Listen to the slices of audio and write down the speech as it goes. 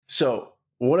So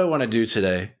what I want to do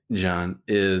today, John,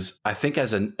 is I think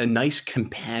as a nice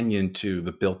companion to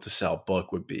the Built to Sell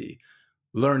book would be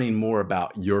learning more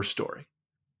about your story.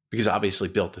 Because obviously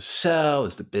Built to Sell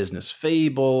is the business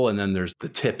fable, and then there's the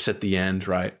tips at the end,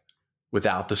 right?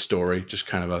 Without the story, just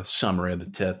kind of a summary of the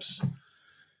tips.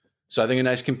 So I think a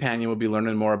nice companion would be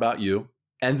learning more about you.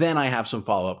 And then I have some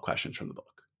follow-up questions from the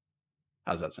book.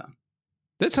 How's that sound?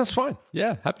 That sounds fine.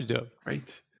 Yeah, happy to do it.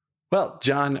 Great. Well,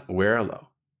 John Warrillow,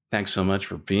 thanks so much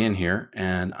for being here.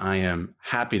 And I am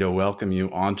happy to welcome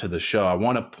you onto the show. I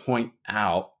want to point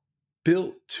out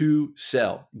Built to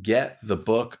Sell. Get the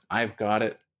book. I've got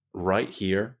it right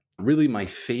here. Really my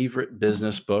favorite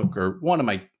business book, or one of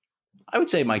my, I would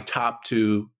say my top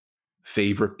two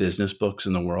favorite business books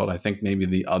in the world. I think maybe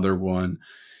the other one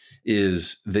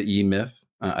is The E-Myth.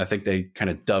 I think they kind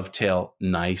of dovetail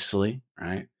nicely,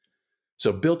 right?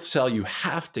 So Built to Sell, you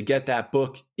have to get that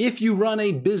book. If you run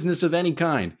a business of any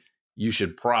kind, you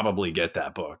should probably get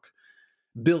that book.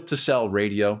 Built to Sell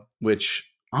Radio,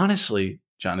 which honestly,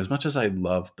 John, as much as I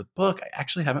love the book, I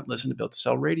actually haven't listened to Built to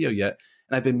Sell Radio yet.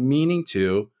 And I've been meaning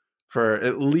to for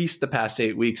at least the past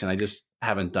 8 weeks, and I just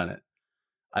haven't done it.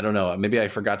 I don't know. Maybe I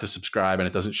forgot to subscribe and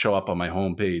it doesn't show up on my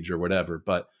homepage or whatever,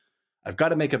 but I've got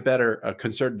to make a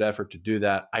concerted effort to do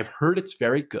that. I've heard it's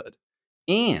very good.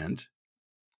 And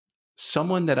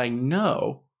someone that I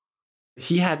know,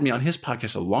 he had me on his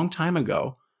podcast a long time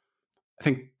ago. I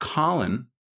think Colin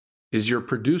is your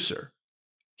producer.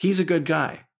 He's a good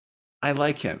guy. I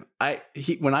like him.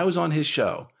 When I was on his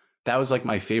show, that was like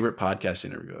my favorite podcast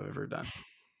interview I've ever done.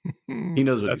 He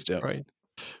knows what he's doing. Great.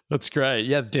 That's great.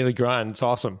 Yeah, the Daily Grind. It's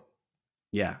awesome.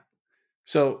 Yeah.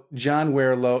 So John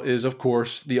Warrillow is, of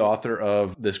course, the author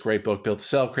of this great book, Built to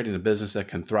Sell, Creating a Business That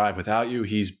Can Thrive Without You.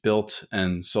 He's built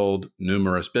and sold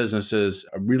numerous businesses.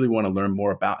 I really want to learn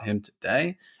more about him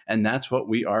today, and that's what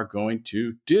we are going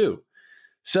to do.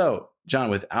 So, John,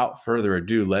 without further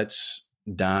ado, let's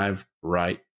dive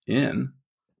right in.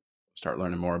 Start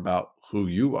learning more about who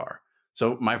you are.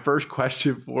 So my first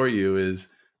question for you is,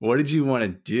 what did you want to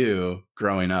do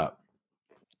growing up?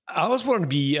 I always wanted to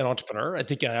be an entrepreneur. I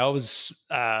think I always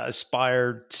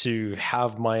aspired to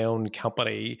have my own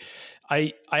company.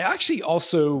 I actually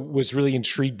also was really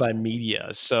intrigued by media.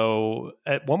 So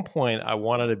at one point, I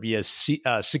wanted to be a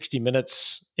 60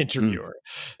 Minutes interviewer.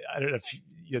 I don't know if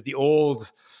you know the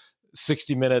old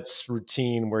 60 Minutes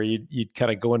routine where you'd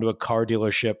kind of go into a car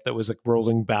dealership that was like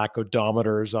rolling back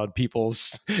odometers on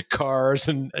people's cars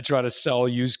and try to sell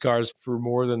used cars for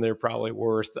more than they're probably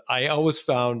worth. I always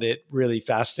found it really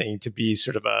fascinating to be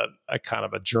sort of a kind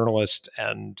of a journalist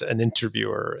and an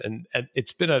interviewer. And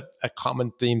it's been a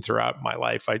common theme throughout my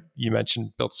life. You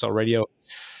mentioned Built to Sell Radio.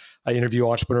 I interview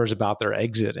entrepreneurs about their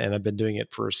exit, and I've been doing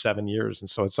it for 7 years. And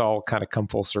so it's all kind of come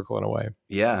full circle in a way.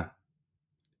 Yeah.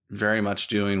 Very much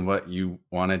doing what you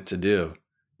wanted to do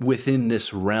within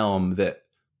this realm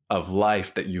of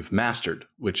life that you've mastered,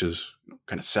 which is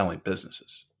kind of selling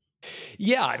businesses.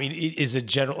 Yeah, I mean, it is a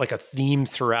general, like a theme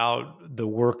throughout the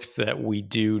work that we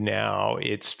do now.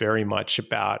 It's very much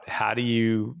about how do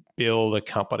you build a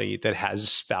company that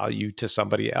has value to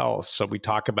somebody else. So we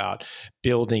talk about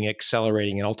building,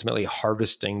 accelerating, and ultimately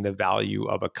harvesting the value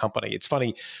of a company. It's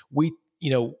funny, we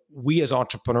as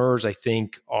entrepreneurs, I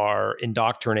think, are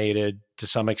indoctrinated to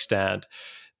some extent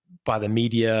by the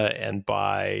media and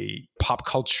by pop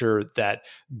culture that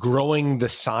growing the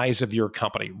size of your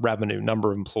company, revenue,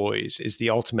 number of employees, is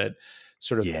the ultimate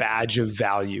sort of badge of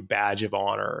value, badge of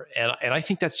honor. And I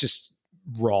think that's just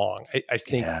wrong. I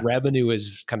think revenue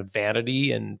is kind of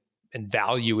vanity and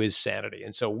value is sanity.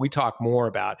 And so we talk more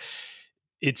about,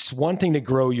 it's one thing to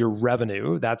grow your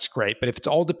revenue. That's great. But if it's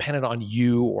all dependent on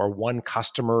you or one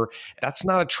customer, that's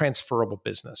not a transferable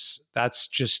business. That's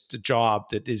just a job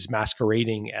that is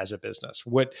masquerading as a business.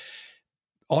 What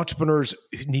entrepreneurs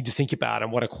need to think about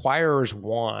and what acquirers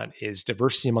want is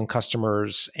diversity among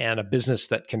customers and a business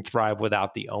that can thrive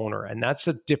without the owner. And that's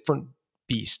a different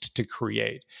beast to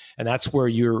create. And that's where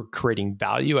you're creating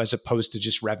value as opposed to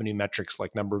just revenue metrics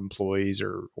like number of employees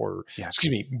or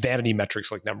vanity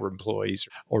metrics like number of employees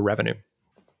or revenue.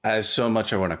 I have so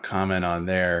much I want to comment on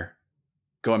there.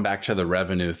 Going back to the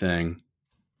revenue thing,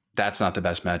 that's not the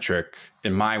best metric.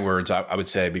 In my words, I would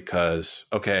say because,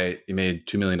 okay, you made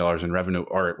 $2 million in revenue.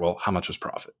 All right, well, how much was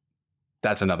profit?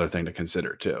 That's another thing to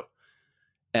consider too.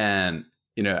 And,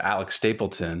 Alex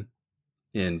Stapleton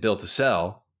in Built to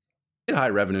Sell, high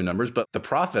revenue numbers, but the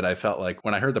profit, I felt like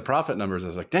when I heard the profit numbers, I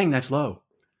was like, dang, that's low.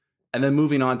 And then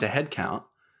moving on to headcount,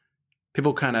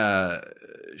 people kind of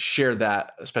share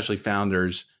that, especially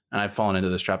founders, and I've fallen into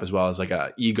this trap as well, as like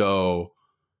a ego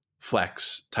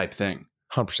flex type thing.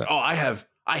 100%. Oh, I have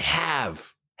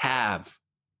have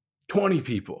 20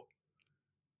 people,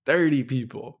 30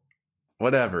 people,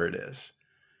 whatever it is.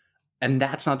 And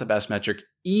that's not the best metric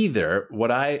either.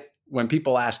 When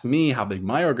people ask me how big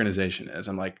my organization is,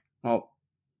 I'm like, well,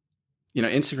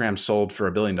 Instagram sold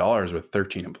for $1 billion with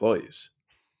 13 employees.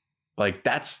 Like,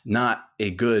 that's not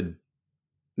a good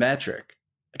metric.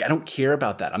 Like, I don't care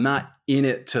about that. I'm not in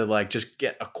it to like just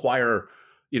acquire,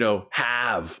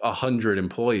 have 100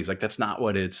 employees. Like, that's not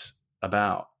what it's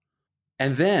about.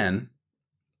 And then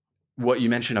what you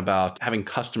mentioned about having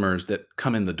customers that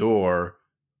come in the door,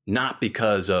 not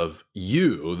because of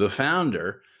you, the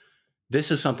founder.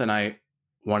 This is something I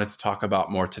wanted to talk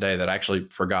about more today that I actually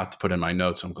forgot to put in my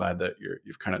notes. I'm glad that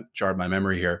you've kind of jarred my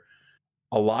memory here.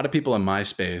 A lot of people in my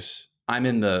space, I'm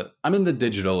in the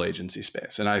digital agency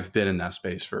space, and I've been in that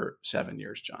space for 7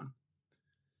 years, John.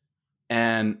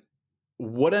 And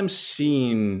what I'm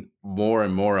seeing more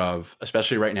and more of,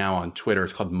 especially right now on Twitter,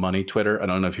 it's called Money Twitter. I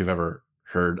don't know if you've ever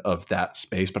heard of that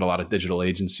space, but a lot of digital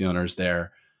agency owners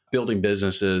there building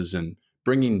businesses and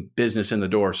bringing business in the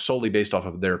door solely based off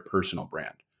of their personal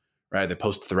brand, right? They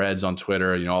post threads on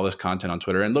Twitter, all this content on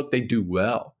Twitter, and look, they do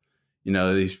well.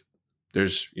 There's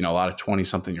a lot of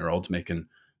 20-something-year-olds making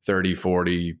 $30,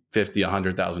 $40,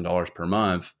 $50, $100,000 per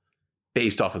month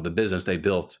based off of the business they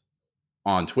built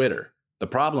on Twitter. The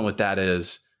problem with that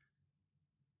is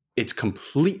it's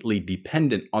completely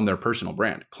dependent on their personal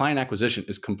brand. Client acquisition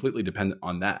is completely dependent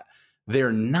on that.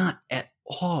 They're not at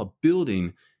all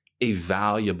building a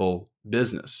valuable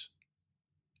business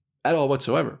at all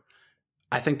whatsoever.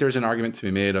 I think there's an argument to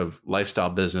be made of lifestyle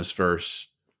business versus,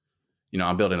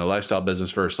 I'm building a lifestyle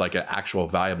business versus like an actual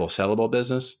valuable sellable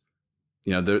business.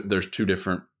 There's two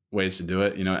different ways to do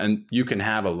it, and you can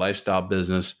have a lifestyle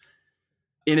business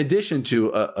in addition to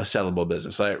a sellable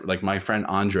business. Like my friend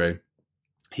Andre,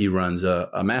 he runs a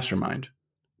mastermind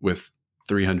with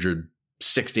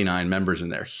 369 members in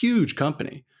there. Huge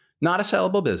company, not a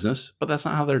sellable business, but that's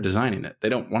not how they're designing it. They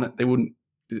don't want it. They wouldn't,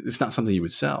 it's not something you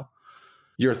would sell.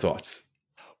 Your thoughts?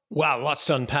 Wow, lots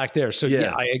to unpack there. So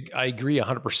yeah, I agree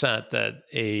 100% that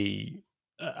a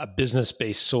business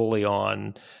based solely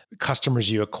on customers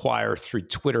you acquire through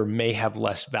Twitter may have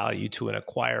less value to an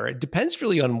acquirer. It depends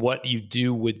really on what you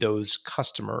do with those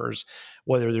customers,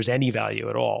 whether there's any value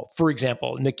at all. For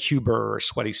example, Nick Huber or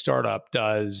Sweaty Startup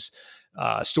does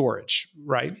storage,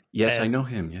 right? Yes, I know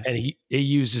him. Yeah, and he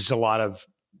uses a lot of,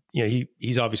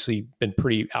 he's obviously been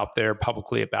pretty out there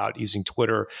publicly about using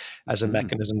Twitter as a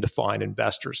mechanism to find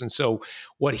investors. And so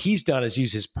what he's done is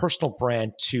use his personal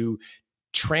brand to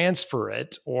transfer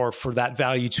it, or for that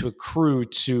value to accrue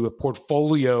to a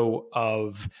portfolio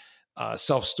of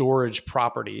self-storage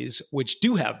properties, which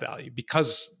do have value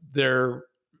because they're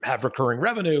have recurring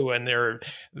revenue and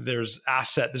there's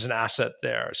an asset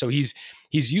there. So he's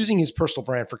using his personal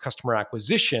brand for customer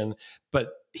acquisition, but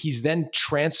he's then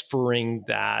transferring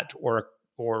that or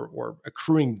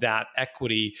accruing that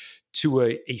equity to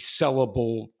a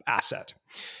sellable asset.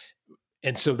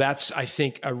 And so that's, I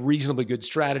think, a reasonably good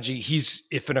strategy.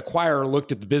 If an acquirer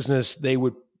looked at the business, they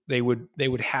would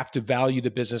have to value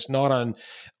the business not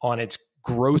on its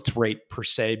growth rate per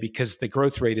se, because the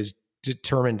growth rate is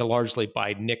determined largely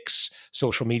by Nick's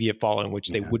social media following, which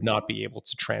they would not be able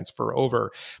to transfer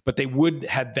over, but they would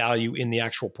have value in the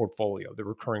actual portfolio, the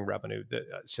recurring revenue that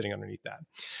sitting underneath that.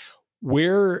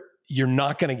 Where you're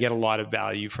not going to get a lot of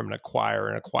value from an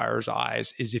acquirer's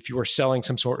eyes is if you are selling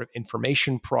some sort of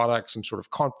information product, some sort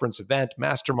of conference event,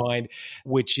 mastermind,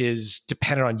 which is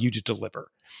dependent on you to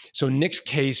deliver. So in Nick's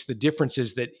case, the difference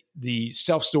is that the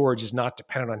self-storage is not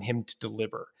dependent on him to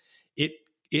deliver. It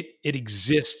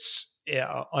exists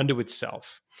unto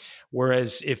itself.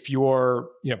 Whereas if you're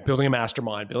building a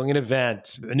mastermind, building an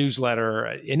event, a newsletter,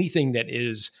 anything that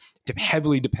is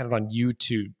heavily dependent on you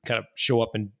to kind of show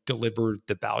up and deliver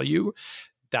the value,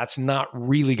 that's not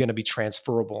really going to be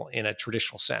transferable in a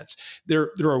traditional sense. There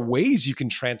are ways you can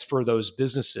transfer those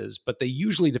businesses, but they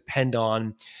usually depend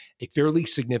on a fairly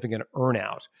significant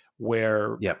earnout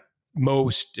where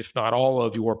most, if not all,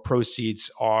 of your proceeds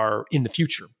are in the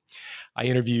future. I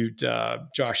interviewed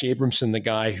Josh Abramson, the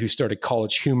guy who started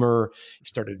College Humor, he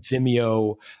started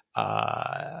Vimeo,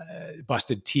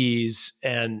 Busted Tees,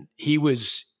 and he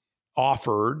was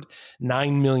offered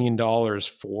 $9 million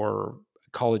for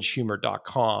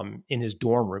collegehumor.com in his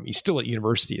dorm room. He's still at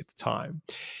university at the time.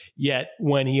 Yet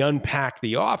when he unpacked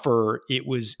the offer, it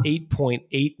was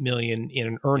 $8.8 million in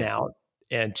an earnout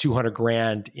and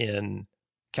 $200,000 in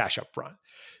cash up front.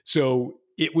 So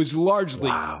it was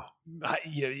largely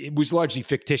it was largely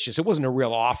fictitious. It wasn't a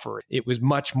real offer. It was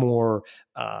much more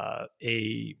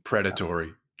a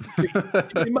predatory.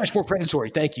 Much more predatory.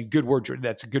 Thank you. Good word, Jordan.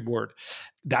 That's a good word.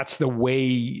 That's the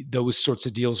way those sorts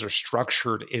of deals are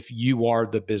structured if you are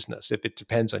the business, if it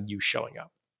depends on you showing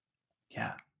up.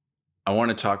 Yeah. I want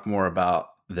to talk more about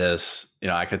this.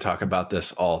 I could talk about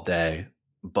this all day,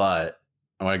 but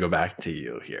I want to go back to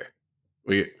you here.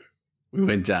 We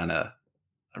went down a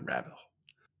rabbit hole.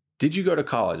 Did you go to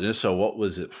college? And if so, what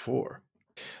was it for?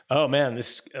 Oh man,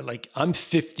 this I'm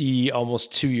 50,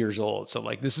 almost 2 years old.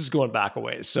 So this is going back a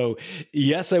ways. So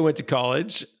yes, I went to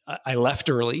college. I left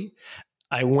early.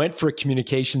 I went for a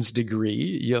communications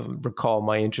degree. You'll recall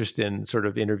my interest in sort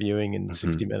of interviewing and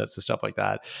 60 Minutes and stuff like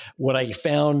that. What I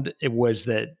found it was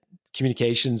that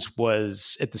communications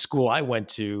was, at the school I went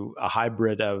to, a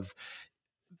hybrid of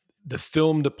the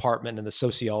film department and the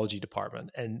sociology department,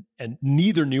 and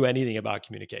neither knew anything about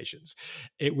communications.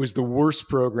 It was the worst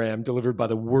program delivered by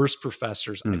the worst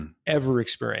professors I've ever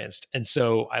experienced. And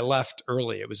so I left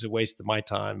early. It was a waste of my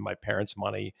time, my parents'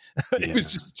 money. It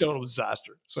was just a total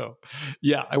disaster. So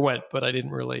yeah, I went, but I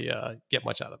didn't really get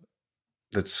much out of it.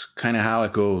 That's kind of how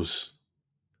it goes.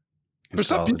 For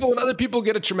some people, and other people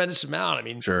get a tremendous amount. I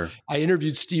mean, sure. I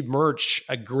interviewed Steve Murch,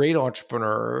 a great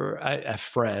entrepreneur, a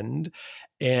friend,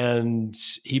 and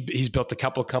he's built a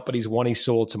couple of companies. One he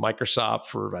sold to Microsoft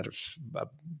for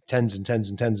tens and tens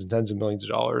and tens and tens of millions of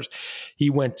dollars. He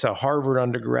went to Harvard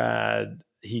undergrad.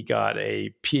 He got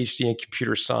a PhD in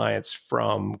computer science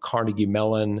from Carnegie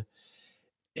Mellon,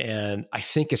 and I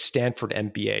think a Stanford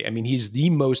MBA. I mean, he's the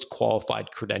most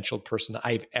qualified, credentialed person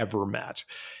I've ever met.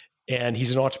 And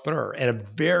he's an entrepreneur, and a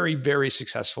very, very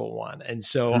successful one. And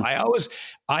so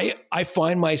I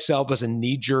find myself as a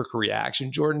knee-jerk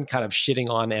reaction, Jordan, kind of shitting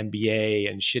on MBA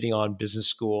and shitting on business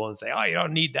school and say, oh, you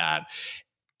don't need that.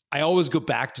 I always go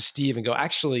back to Steve and go,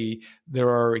 actually, there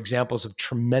are examples of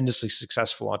tremendously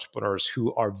successful entrepreneurs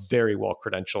who are very well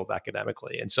credentialed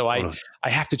academically. And so I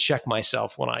have to check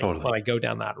myself when I go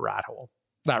down that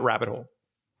rabbit hole.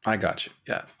 I got you.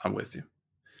 Yeah, I'm with you.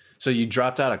 So you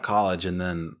dropped out of college, and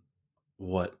then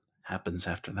what happens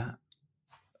after that?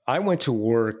 I went to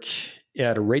work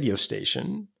at a radio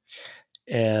station,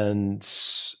 and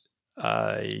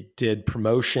I did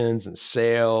promotions and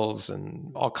sales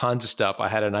and all kinds of stuff. I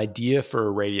had an idea for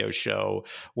a radio show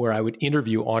where I would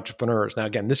interview entrepreneurs. Now,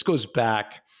 again, this goes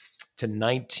back to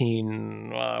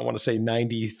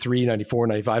 93, 94,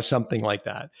 95, something like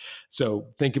that. So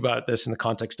think about this in the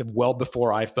context of well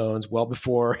before iPhones, well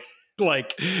before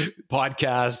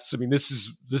podcasts. I mean, this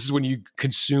is when you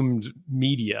consumed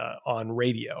media on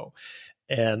radio.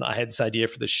 And I had this idea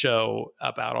for the show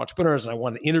about entrepreneurs, and I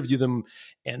wanted to interview them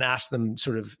and ask them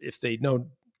sort of if they know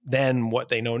then what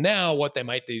they know now, what they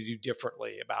might do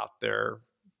differently about their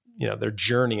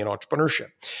journey in entrepreneurship.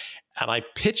 And I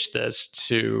pitched this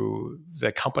to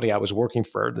the company I was working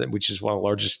for, which is one of the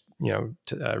largest,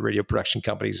 radio production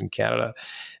companies in Canada.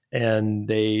 And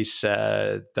they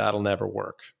said, that'll never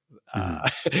work.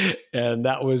 And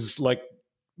that was like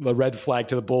the red flag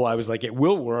to the bull. I was like, it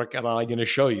will work, and I'm going to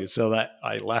show you. So that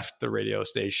I left the radio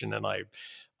station, and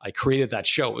I created that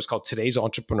show. It was called Today's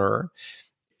Entrepreneur.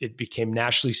 It became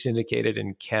nationally syndicated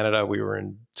in Canada. We were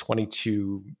in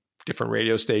 22 different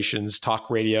radio stations, talk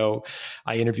radio.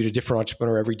 I interviewed a different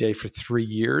entrepreneur every day for 3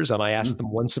 years, and I asked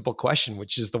them one simple question,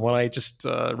 which is the one I just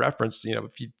referenced.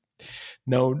 If you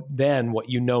know then what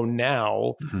you know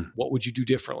now, what would you do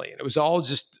differently? And it was all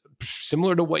just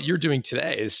similar to what you're doing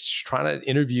today, is trying to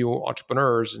interview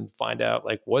entrepreneurs and find out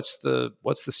what's the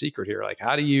secret here?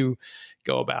 How do you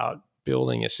go about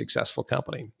building a successful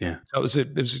company? Yeah. So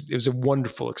it was a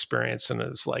wonderful experience, and it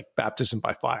was like baptism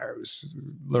by fire. It was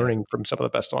learning from some of the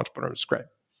best entrepreneurs. Great.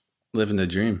 Living the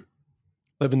dream.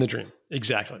 Living the dream.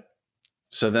 Exactly.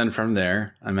 So then from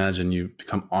there, I imagine you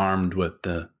become armed with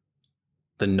the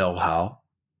know-how.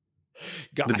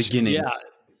 The beginnings.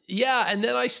 Yeah. And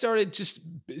then I started just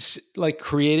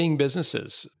creating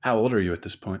businesses. How old are you at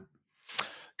this point?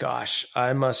 Gosh,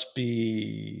 I must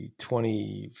be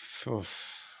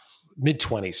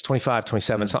mid-20s, 25,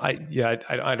 27. So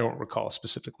I don't recall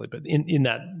specifically, but in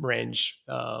that range.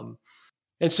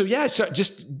 And so, I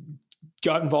just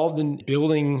got involved in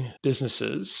building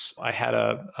businesses. I had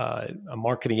a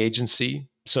marketing agency,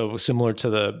 so similar to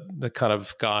the kind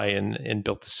of guy in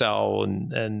Built to Sell,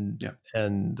 and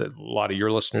a lot of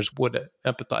your listeners would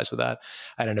empathize with that.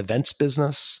 I had an events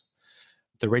business.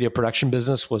 The radio production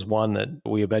business was one that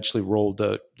we eventually rolled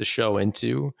the show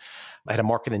into. I had a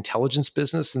market intelligence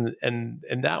business, and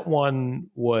that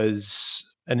one was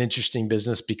an interesting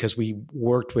business because we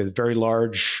worked with very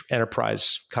large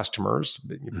enterprise customers,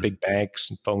 big banks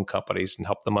and phone companies, and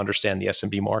helped them understand the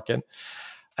SMB market.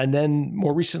 And then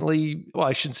more recently, well,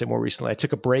 I shouldn't say more recently, I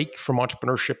took a break from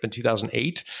entrepreneurship in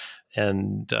 2008,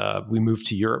 and we moved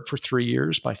to Europe for 3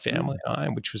 years, my family and I,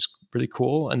 which was really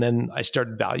cool. And then I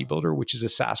started Value Builder, which is a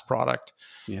SaaS product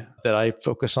that I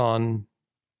focus on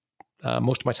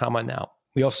most of my time on now.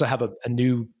 We also have a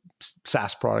new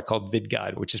SaaS product called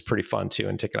VidGuide, which is pretty fun too,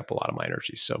 and taking up a lot of my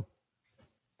energy. So,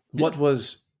 what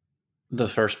was the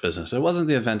first business? It wasn't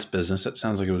the events business. It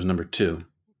sounds like it was number 2.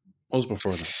 What was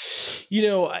before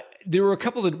that? There were a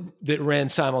couple that ran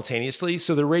simultaneously.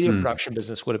 So the radio production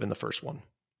business would have been the first one.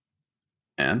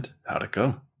 And how'd it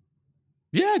go?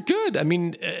 Yeah, good. I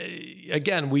mean,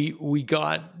 again, we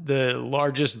got the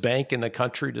largest bank in the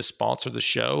country to sponsor the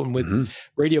show. And with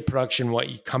radio production, what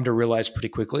you come to realize pretty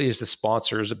quickly is the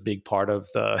sponsor is a big part of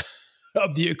the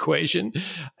of the equation.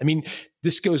 I mean,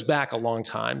 this goes back a long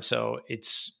time, so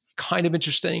it's kind of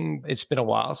interesting. It's been a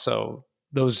while, so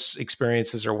those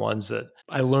experiences are ones that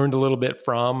I learned a little bit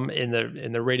from in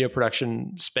the radio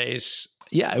production space.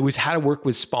 Yeah, it was how to work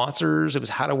with sponsors. It was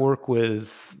how to work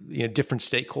with different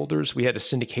stakeholders. We had a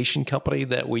syndication company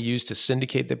that we used to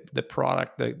syndicate the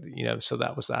product. So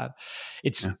that was that.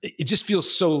 It just feels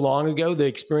so long ago. The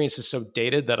experience is so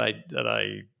dated that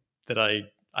I'm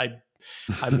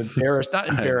embarrassed. Not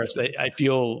embarrassed. I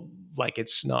feel like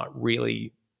it's not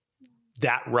really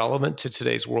that relevant to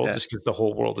today's world, just because the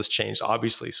whole world has changed,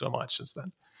 obviously, so much since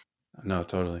then. No,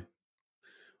 totally.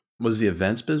 Was the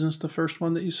events business the first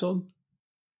one that you sold?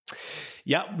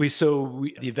 Yeah,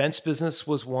 the events business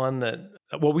was one that,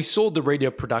 we sold the radio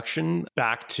production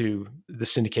back to the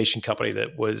syndication company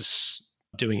that was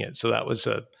doing it. So that was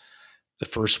the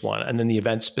first one. And then the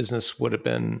events business would have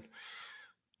been,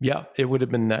 it would have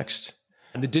been next.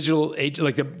 And the digital it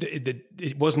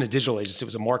wasn't a digital agency; it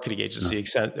was a marketing agency.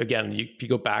 No. Again, if you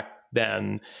go back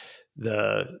then,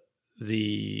 the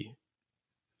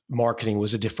marketing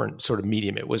was a different sort of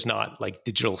medium. It was not like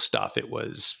digital stuff. It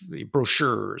was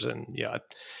brochures and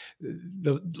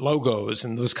the logos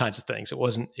and those kinds of things. It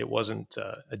wasn't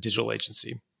a digital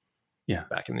agency. Yeah,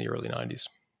 back in the early 90s.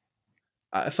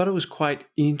 I thought it was quite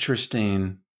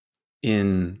interesting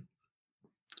in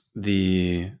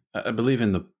I believe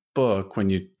in the book, when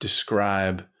you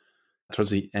describe towards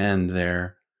the end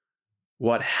there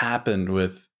what happened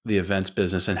with the events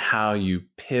business and how you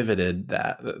pivoted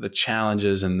the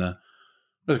challenges and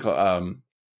what's it called?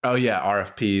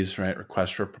 RFPs, right?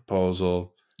 Request for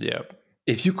proposal. Yeah.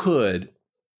 If you could,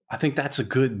 I think that's a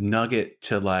good nugget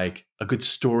to a good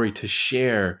story to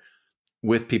share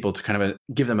with people to kind of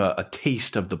give them a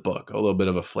taste of the book, a little bit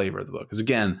of a flavor of the book. Because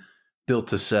again, Built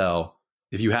to Sell.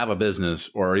 If you have a business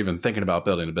or even thinking about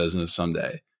building a business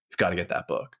someday, you've got to get that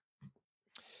book.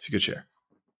 If you could share.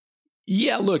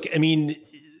 Yeah, look, I mean,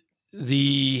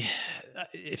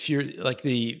 if you're like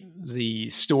the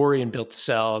story in Built to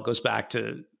Sell goes back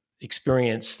to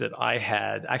experience that I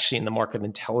had actually in the market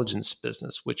intelligence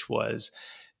business, which was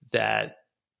that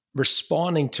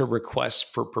responding to requests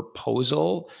for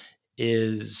proposal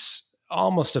is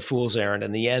almost a fool's errand.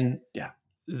 In the end,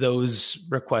 those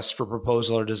requests for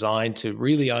proposal are designed to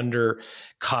really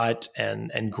undercut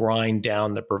and grind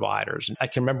down the providers. And I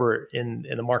can remember in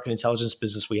the market intelligence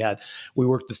business we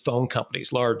worked with phone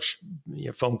companies, large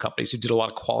phone companies who did a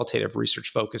lot of qualitative research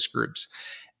focus groups.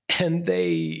 And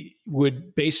they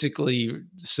would basically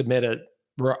submit a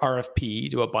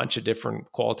RFP to a bunch of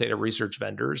different qualitative research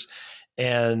vendors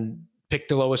and pick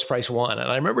the lowest price one.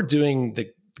 And I remember doing the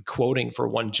quoting for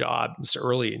one job. It's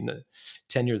early in the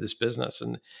tenure of this business.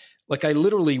 And I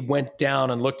literally went down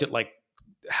and looked at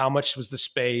how much was the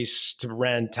space to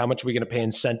rent, how much are we going to pay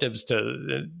incentives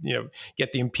to,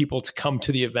 get the people to come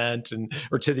to the event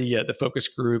or to the focus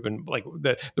group, and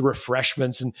the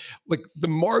refreshments, and the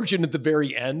margin at the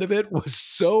very end of it was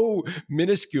so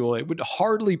minuscule. It would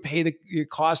hardly pay the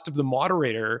cost of the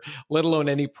moderator, let alone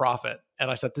any profit. And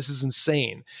I thought, this is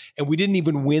insane. And we didn't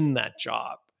even win that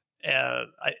job. And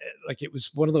it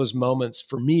was one of those moments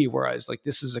for me where I was like,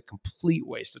 this is a complete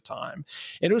waste of time.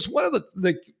 And it was one of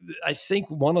the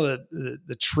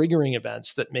triggering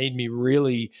events that made me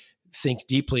really think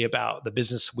deeply about the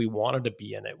business we wanted to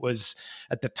be in. It was,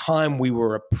 at the time, we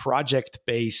were a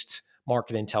project-based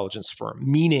market intelligence firm,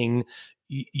 meaning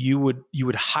you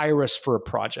would hire us for a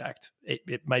project.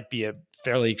 It might be a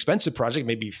fairly expensive project,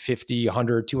 maybe $50,000,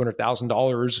 $100,000,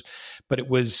 $200,000, but it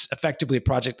was effectively a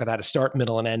project that had a start,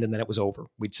 middle, and end, and then it was over.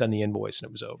 We'd send the invoice and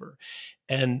it was over.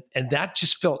 And that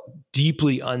just felt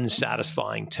deeply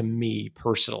unsatisfying to me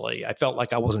personally. I felt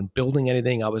like I wasn't building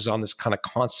anything. I was on this kind of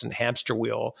constant hamster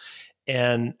wheel.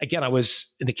 And again, I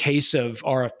was, in the case of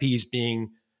RFPs,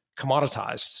 being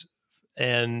commoditized.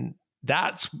 And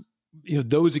that's,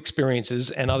 those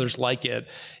experiences and others like it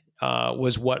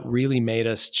was what really made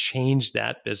us change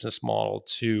that business model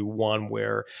to one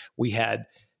where we had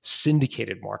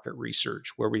syndicated market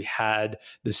research, where we had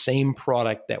the same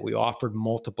product that we offered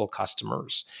multiple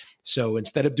customers. So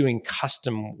instead of doing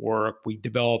custom work, we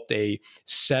developed a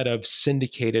set of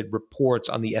syndicated reports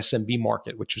on the SMB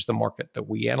market, which was the market that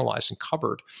we analyzed and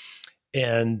covered.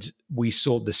 And we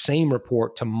sold the same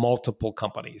report to multiple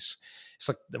companies. It's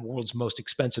like the world's most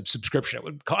expensive subscription. It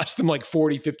would cost them like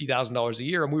 $40,000, $50,000 a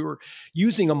year. And we were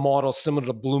using a model similar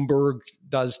to Bloomberg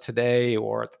does today,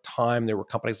 or at the time, there were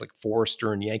companies like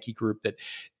Forrester and Yankee Group that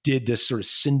did this sort of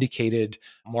syndicated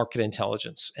market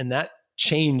intelligence. And that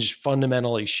change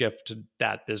fundamentally shifted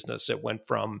that business. It went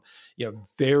from,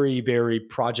 very, very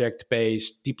project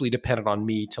based, deeply dependent on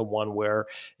me, to one where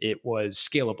it was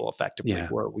scalable effectively,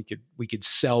 where we could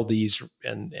sell these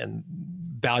and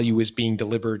value is being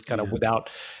delivered kind of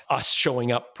without us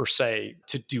showing up per se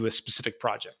to do a specific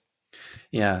project.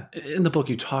 Yeah. In the book,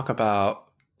 you talk about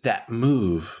that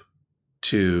move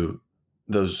to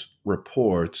those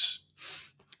reports.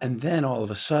 And then all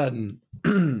of a sudden,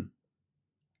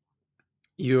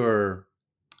 your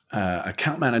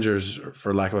account managers,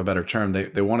 for lack of a better term,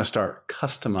 they want to start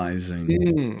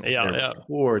customizing their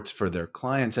reports for their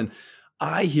clients. And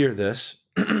I hear this,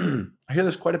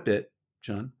 quite a bit,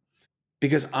 John,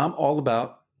 because I'm all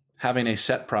about having a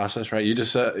set process, right? You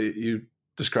just you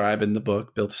describe in the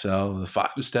book, Built to Sell, the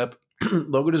 5-step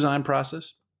logo design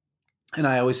process. And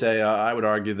I always say, I would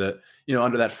argue that,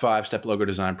 under that 5-step logo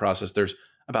design process, there's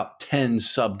about 10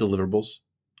 sub-deliverables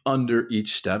under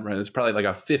each step, right? It's probably like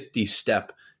a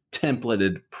 50-step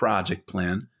templated project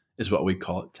plan is what we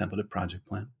call it, templated project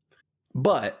plan.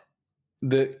 But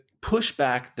the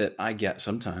pushback that I get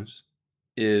sometimes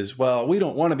is, well, we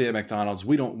don't want to be a McDonald's.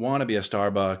 We don't want to be a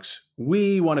Starbucks.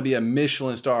 We want to be a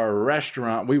Michelin star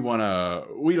restaurant.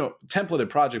 Templated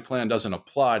project plan doesn't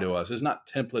apply to us. It's not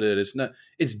templated.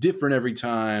 It's different every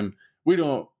time. We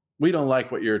don't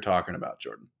like what you're talking about,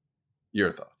 Jordan.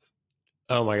 Your thoughts?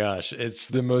 Oh my gosh. It's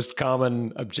the most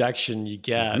common objection you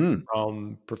get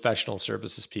from professional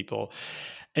services people.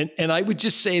 And I would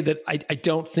just say that I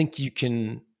don't think you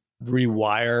can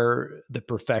rewire the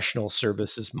professional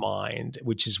services mind,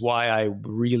 which is why I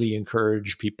really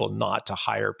encourage people not to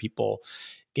hire people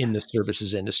in the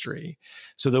services industry.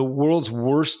 So the world's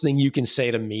worst thing you can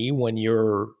say to me when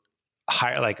you're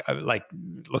like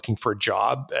looking for a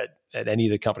job at any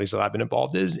of the companies that I've been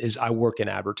involved in is I work in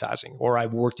advertising, or I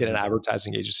worked at an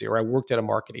advertising agency, or I worked at a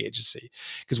marketing agency.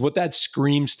 Because what that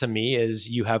screams to me is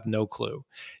you have no clue.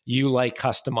 You like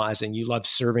customizing, you love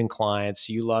serving clients,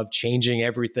 you love changing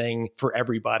everything for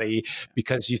everybody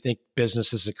because you think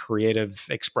business is a creative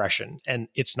expression, and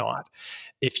it's not.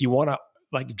 If you want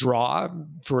to draw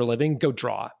for a living, go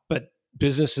draw. But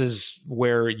business is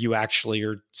where you actually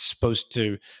are supposed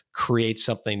to create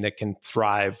something that can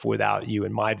thrive without you.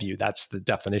 In my view, that's the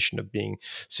definition of being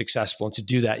successful. And to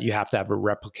do that, you have to have a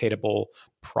replicatable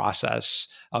process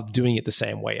of doing it the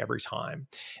same way every time.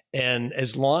 And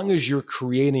as long as you're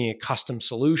creating a custom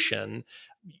solution,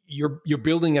 you're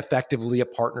building effectively a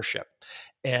partnership.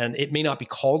 And it may not be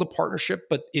called a partnership,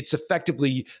 but it's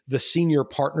effectively the senior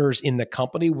partners in the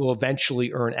company will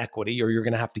eventually earn equity, or you're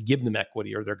going to have to give them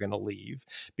equity or they're going to leave,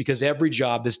 because every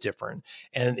job is different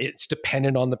and it's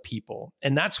dependent on the people.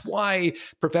 And that's why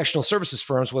professional services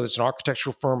firms, whether it's an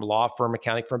architectural firm, law firm,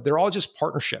 accounting firm, they're all just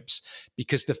partnerships,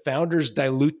 because the founders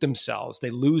dilute themselves. They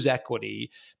lose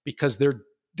equity because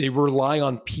they rely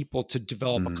on people to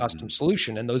develop a custom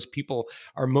solution, and those people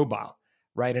are mobile.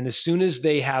 Right. And as soon as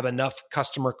they have enough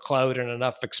customer clout and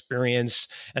enough experience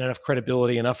and enough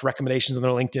credibility, enough recommendations on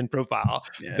their LinkedIn profile,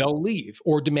 they'll leave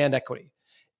or demand equity.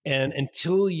 And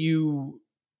until you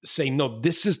say, no,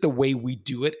 this is the way we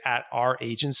do it at our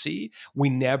agency, we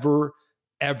never,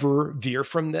 ever veer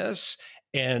from this.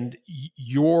 And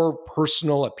your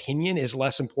personal opinion is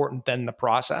less important than the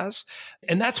process.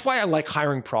 And that's why I like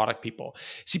hiring product people.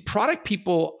 See, product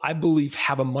people, I believe,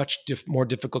 have a much more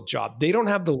difficult job. They don't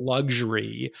have the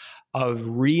luxury of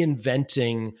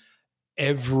reinventing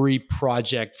every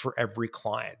project for every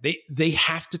client. They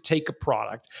have to take a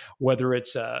product, whether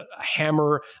it's a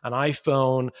hammer, an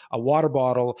iPhone, a water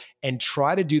bottle, and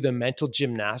try to do the mental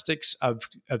gymnastics of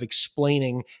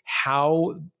explaining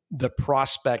how the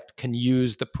prospect can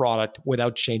use the product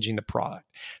without changing the product.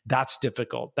 That's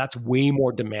difficult. That's way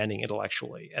more demanding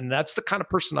intellectually. And that's the kind of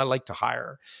person I like to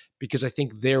hire, because I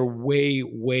think they're way,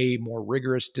 way more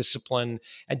rigorous, disciplined,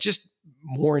 and just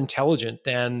more intelligent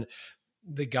than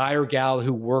the guy or gal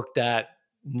who worked at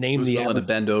name Who's the willing to average.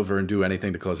 bend over and do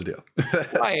anything to close a deal?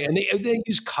 Right. And they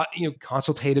use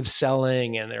consultative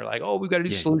selling, and they're like, oh, we've got to do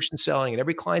Yeah. solution selling, and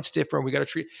every client's different. We got to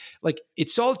treat like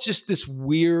it's all just this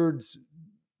weird.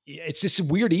 It's this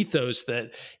weird ethos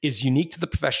that is unique to the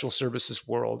professional services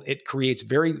world. It creates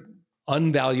very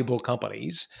unvaluable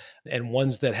companies and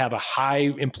ones that have a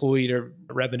high employee to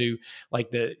revenue.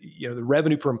 Like the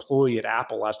revenue per employee at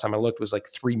Apple last time I looked was like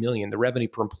 3 million. The revenue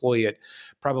per employee at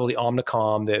probably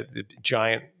Omnicom, the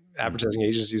giant advertising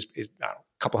agencies, is I don't know,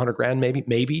 a couple hundred grand,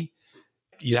 maybe.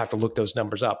 You'd have to look those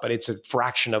numbers up, but it's a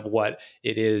fraction of what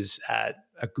it is at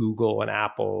a Google and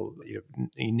Apple. You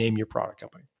name your product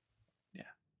company. Yeah.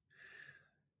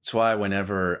 That's why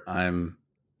whenever I'm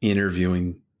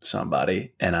interviewing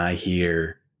somebody and I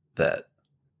hear that,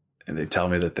 and they tell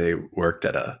me that they worked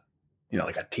at a,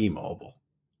 like a T-Mobile,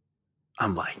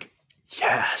 I'm like,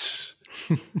 yes.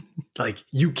 Like,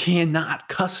 you cannot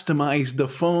customize the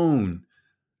phone.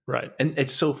 Right. And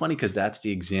it's so funny because that's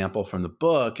the example from the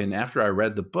book. And after I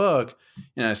read the book,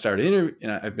 I started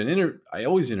I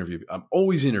always interview. I'm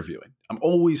always interviewing. I'm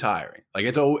always hiring. Like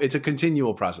it's a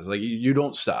continual process. Like you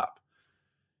don't stop.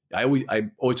 I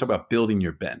always talk about building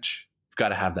your bench. You've got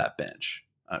to have that bench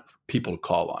for people to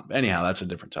call on. But anyhow, that's a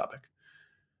different topic.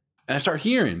 And I start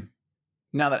hearing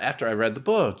now that after I read the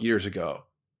book years ago,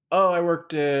 oh, I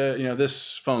worked at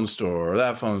this phone store or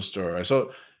that phone store.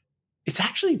 So it's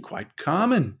actually quite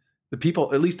common. At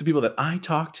least the people that I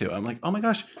talk to, I'm like, oh my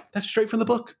gosh, that's straight from the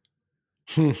book.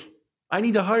 I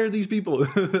need to hire these people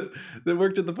that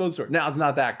worked at the phone store. Now, it's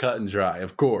not that cut and dry,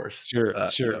 of course. Sure.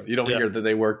 You don't hear that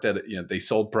they worked at, they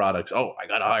sold products. Oh, I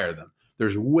got to hire them.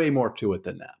 There's way more to it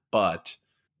than that. But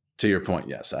to your point,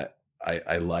 yes,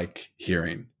 I like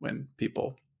hearing when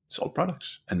people sold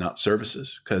products and not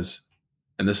services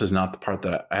and this is not the part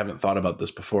that I haven't thought about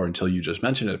this before until you just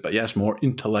mentioned it, but yes, more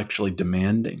intellectually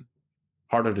demanding,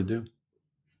 harder to do.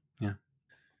 Yeah.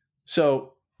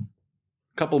 So a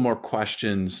couple more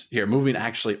questions here, moving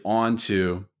actually on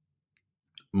to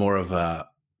more of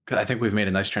because I think we've made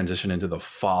a nice transition into the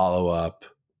follow-up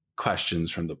questions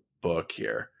from the book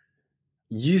here.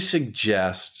 You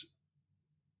suggest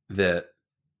that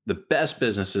the best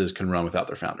businesses can run without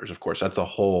their founders. Of course, that's the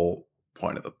whole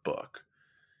point of the book.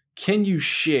 Can you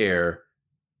share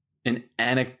an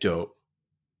anecdote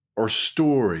or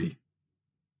story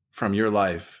from your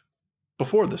life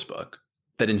before this book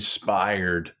that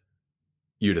inspired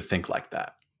you to think like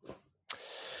that?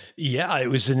 Yeah, it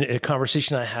was a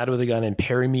conversation I had with a guy named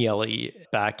Perry Miele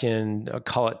back in,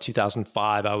 call it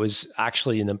 2005. I was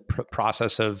actually in the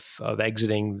process of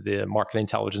exiting the market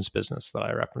intelligence business that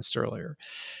I referenced earlier.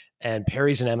 And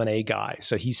Perry's an M&A guy,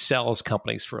 so he sells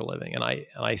companies for a living. And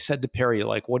I said to Perry,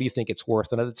 like, what do you think it's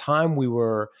worth? And at the time we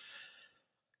were,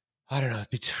 I don't know,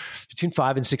 between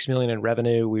 5 and 6 million in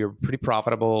revenue. We were pretty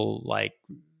profitable, like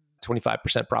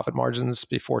 25% profit margins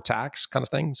before tax kind of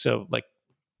thing. So like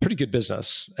pretty good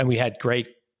business. And we had great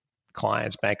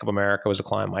clients. Bank of America was a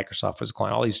client, Microsoft was a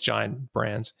client, all these giant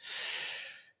brands.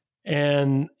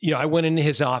 And, I went into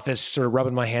his office sort of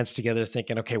rubbing my hands together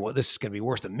thinking, okay, well, this is going to be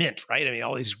worth a mint, right? I mean,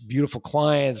 all these beautiful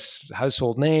clients,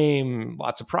 household name,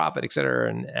 lots of profit, et cetera.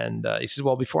 And he says,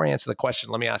 well, before I answer the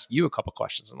question, let me ask you a couple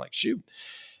questions. I'm like, shoot.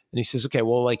 And he says, okay,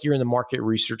 well, like you're in the market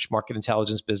research, market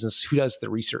intelligence business. Who does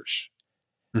the research?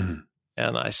 Mm-hmm.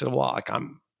 And I said, well, like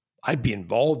I'd be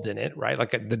involved in it, right?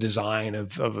 Like the design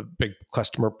of a big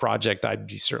customer project, I'd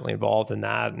be certainly involved in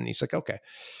that. And he's like, okay,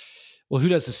 well, who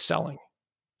does the selling?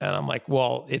 And I'm like,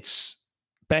 well, it's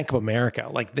Bank of America.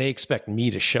 Like they expect me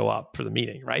to show up for the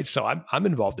meeting, right? So I'm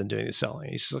involved in doing the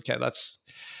selling. He says, okay, that's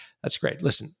great.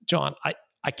 Listen, John,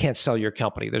 I can't sell your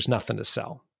company. There's nothing to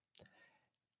sell.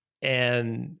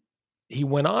 And he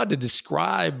went on to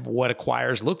describe what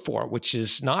acquirers look for, which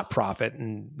is not profit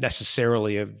and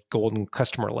necessarily a golden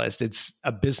customer list. It's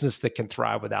a business that can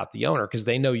thrive without the owner because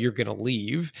they know you're going to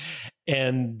leave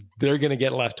and they're going to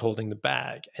get left holding the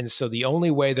bag. And so the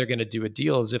only way they're going to do a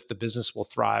deal is if the business will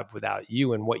thrive without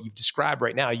you. And what you've described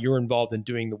right now, you're involved in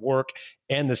doing the work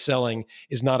and the selling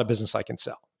is not a business I can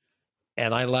sell.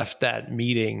 And I left that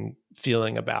meeting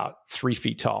feeling about 3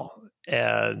 feet tall.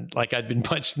 And like I'd been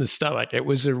punched in the stomach. It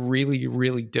was a really,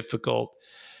 really difficult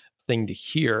thing to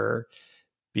hear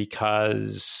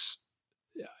because,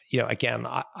 again,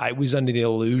 I was under the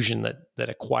illusion that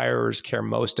acquirers care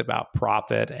most about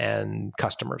profit and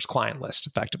customers, client list,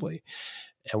 effectively.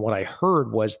 And what I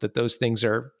heard was that those things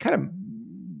are kind of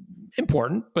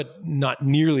important, but not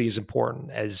nearly as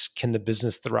important as can the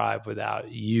business thrive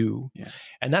without you. Yeah.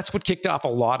 And that's what kicked off a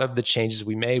lot of the changes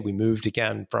we made. We moved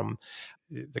again from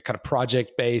the kind of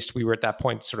project based. We were at that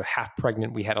point sort of half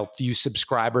pregnant. We had a few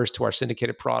subscribers to our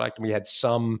syndicated product, and we had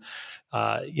some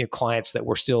clients that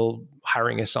were still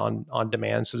hiring us on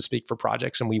demand, so to speak, for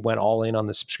projects. And we went all in on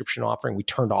the subscription offering. We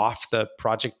turned off the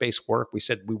project based work. We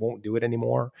said we won't do it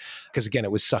anymore because, again,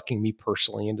 it was sucking me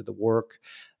personally into the work.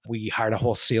 We hired a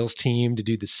whole sales team to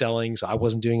do the selling, so I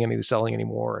wasn't doing any of the selling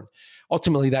anymore. And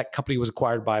ultimately, that company was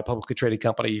acquired by a publicly traded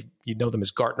company. You know them as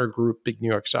Gartner Group, big New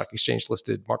York Stock Exchange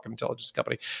listed market intelligence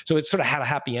company. So it sort of had a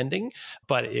happy ending,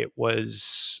 but it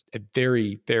was a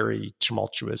very, very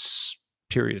tumultuous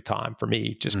period of time for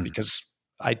me, just because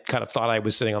I kind of thought I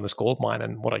was sitting on this gold mine,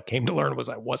 and what I came to learn was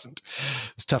I wasn't.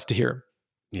 It's tough to hear.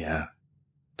 Yeah,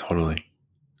 totally.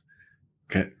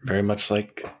 Okay, very much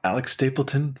like Alex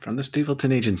Stapleton from the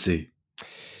Stapleton Agency.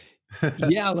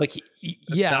 Yeah, Sounds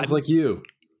like you.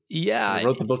 Yeah. You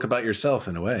wrote the book about yourself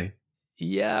in a way.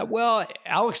 Yeah, well,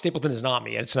 Alex Stapleton is not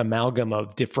me. It's an amalgam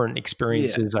of different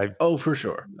experiences for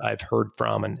sure. I've heard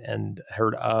from and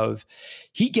heard of.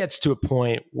 He gets to a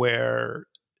point where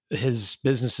his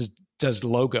business does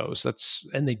logos.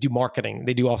 And they do marketing.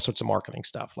 They do all sorts of marketing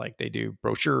stuff. Like they do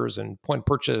brochures and point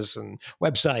purchase and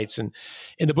websites. And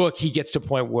in the book, he gets to a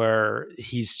point where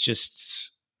he's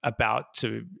just about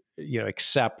to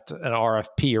accept an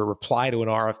RFP or reply to an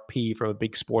RFP from a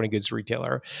big sporting goods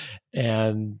retailer.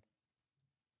 And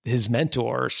his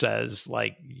mentor says,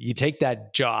 like, you take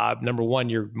that job, number one,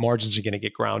 your margins are going to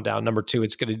get ground down. Number two,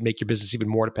 it's going to make your business even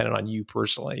more dependent on you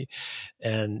personally.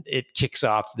 And it kicks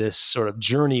off this sort of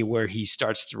journey where he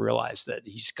starts to realize that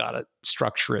he's got to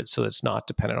structure it so it's not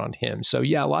dependent on him. So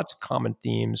yeah, lots of common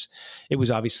themes. It was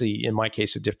obviously, in my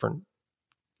case, a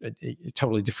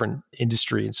totally different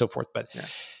industry and so forth. But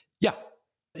yeah,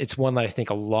 it's one that I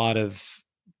think a lot of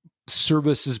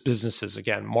services businesses,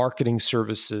 again, marketing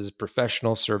services,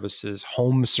 professional services,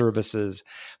 home services,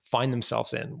 find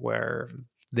themselves in, where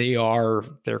they are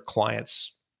their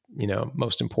clients'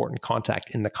 most important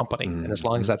contact in the company. Mm-hmm. And as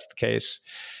long as that's the case,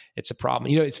 it's a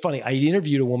problem. It's funny. I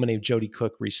interviewed a woman named Jody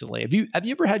Cook recently. Have you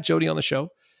ever had Jody on the show?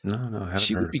 No, I haven't.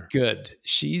 She would be good.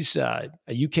 She's a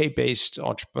UK-based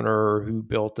entrepreneur who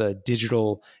built a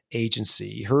digital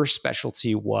agency. Her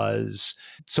specialty was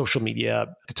social media. At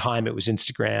the time, it was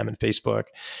Instagram and Facebook,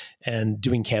 and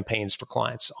doing campaigns for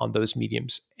clients on those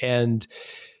mediums. And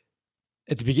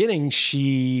at the beginning,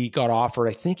 she got offered,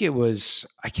 I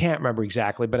can't remember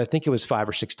exactly, but I think it was 5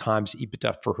 or 6 times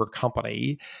EBITDA for her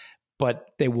company.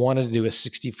 But they wanted to do a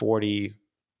 60-40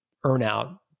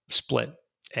 earnout split.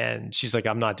 And she's like,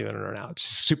 I'm not doing an earnout.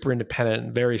 She's super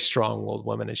independent, very strong old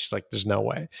woman. And she's like, there's no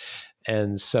way.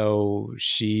 And so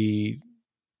she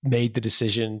made the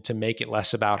decision to make it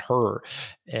less about her.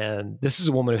 And this is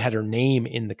a woman who had her name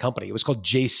in the company. It was called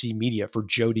JC Media, for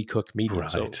Jody Cook Media. Right.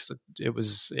 So it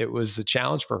was a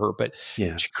challenge for her, but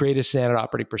she created standard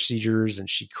operating procedures, and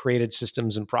she created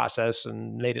systems and process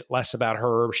and made it less about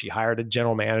her. She hired a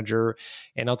general manager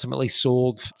and ultimately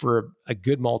sold for a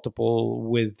good multiple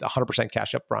with 100%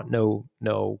 cash up front, no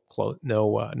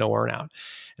earnout.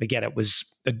 And again, it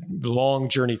was a long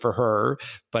journey for her,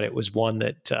 but it was one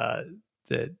that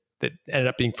ended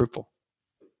up being fruitful.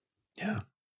 Yeah.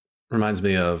 Reminds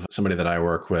me of somebody that I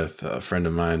work with, a friend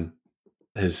of mine.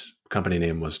 His company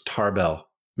name was Tarbell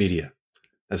Media.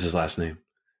 That's his last name.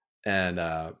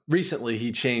 And recently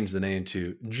he changed the name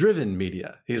to Driven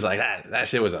Media. He's like, that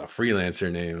shit was a freelancer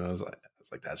name. I was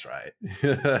like, that's right.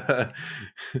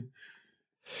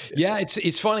 Yeah,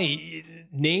 it's funny.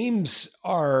 Names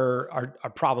are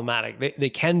problematic. They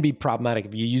can be problematic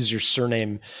if you use your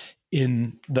surname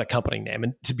in the company name.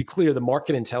 And to be clear, the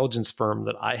market intelligence firm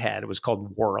that I had was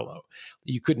called Warrillow.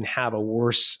 You couldn't have a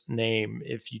worse name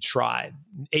if you tried.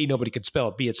 A, nobody could spell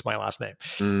it. B, it's my last name.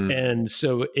 And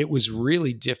so it was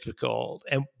really difficult.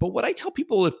 But what I tell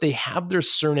people, if they have their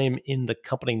surname in the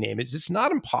company name, is it's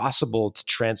not impossible to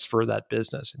transfer that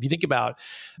business. If you think about,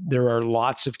 there are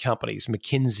lots of companies,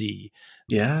 McKinsey,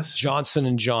 yes,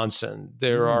 Johnson & Johnson.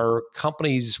 There are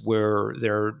companies where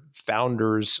their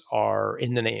founders are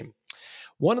in the name.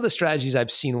 One of the strategies I've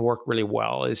seen work really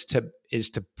well is to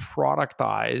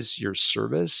productize your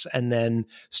service and then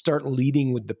start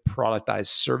leading with the productized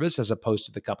service as opposed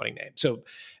to the company name. So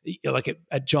like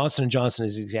at Johnson & Johnson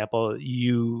as an example,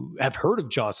 you have heard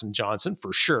of Johnson & Johnson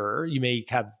for sure. You may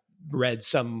have read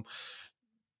some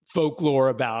folklore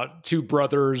about two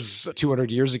brothers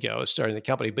 200 years ago starting the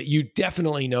company, but you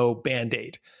definitely know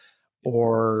Band-Aid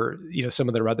or some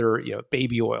of their other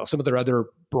baby oil. Some of their other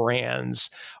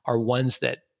brands are ones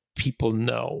that people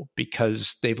know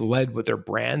because they've led with their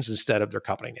brands instead of their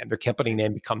company name. Their company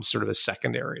name becomes sort of a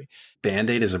secondary.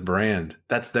 Band-Aid is a brand.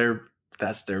 That's their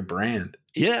That's their brand.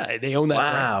 Yeah, they own that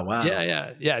brand. Wow.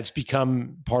 Yeah. It's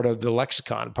become part of the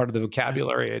lexicon, part of the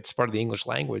vocabulary. It's part of the English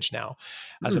language now,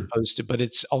 as opposed to, but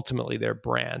it's ultimately their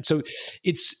brand. So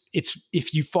it's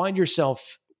if you find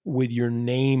yourself with your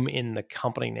name in the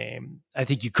company name, I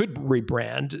think you could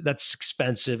rebrand. That's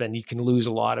expensive, and you can lose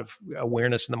a lot of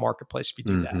awareness in the marketplace if you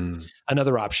do that.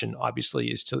 Another option,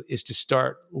 obviously, is to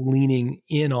start leaning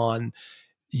in on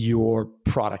your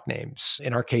product names.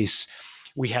 In our case,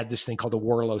 we had this thing called the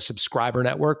Warrillow subscriber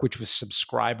network, which was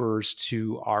subscribers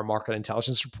to our market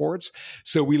intelligence reports.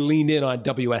 So we leaned in on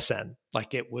WSN,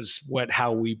 like it was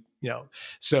how we,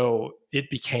 so it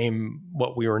became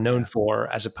what we were known for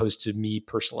as opposed to me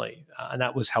personally. And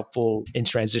that was helpful in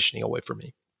transitioning away from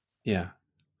me. Yeah.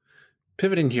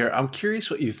 Pivoting here, I'm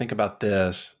curious what you think about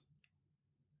this.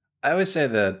 I always say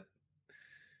that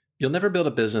you'll never build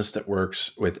a business that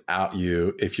works without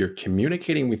you if you're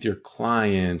communicating with your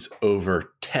clients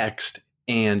over text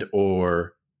and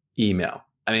or email.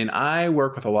 I mean, I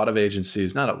work with a lot of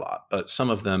agencies, not a lot, but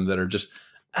some of them that are just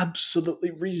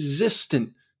absolutely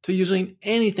resistant to using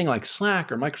anything like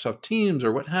Slack or Microsoft Teams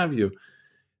or what have you.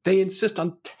 They insist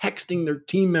on texting their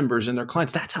team members and their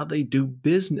clients. That's how they do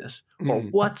business, or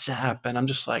WhatsApp. And I'm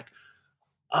just like,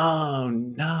 oh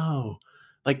no.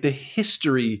 Like the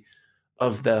history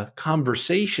of the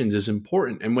conversations is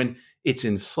important. And when it's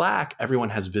in Slack, everyone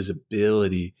has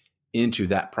visibility into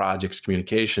that project's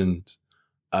communications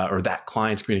or that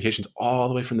client's communications all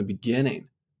the way from the beginning.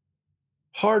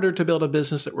 Harder to build a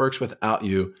business that works without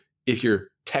you if you're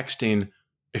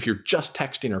just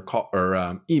texting or call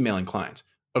or emailing clients.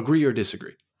 Agree or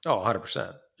disagree? Oh,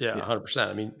 100%. Yeah,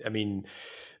 100%. I mean,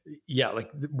 yeah, like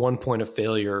one point of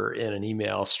failure in an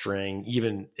email string, you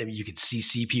could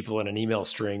CC people in an email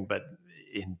string, but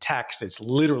in text, it's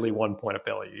literally one point of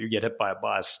failure. You get hit by a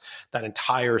bus, that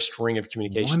entire string of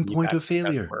communication. One point of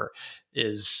failure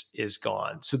is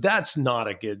gone. So that's not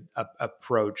a good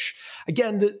approach.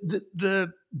 Again,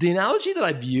 the analogy that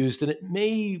I've used, and it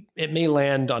may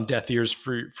land on deaf ears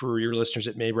for your listeners.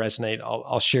 It may resonate.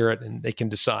 I'll share it, and they can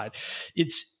decide.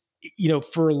 It's,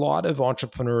 for a lot of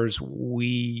entrepreneurs,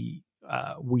 we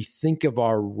think of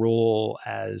our role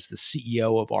as the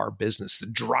CEO of our business, the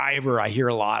driver. I hear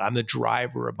a lot. I'm the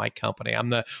driver of my company. I'm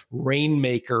the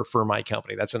rainmaker for my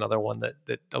company. That's another one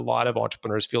that a lot of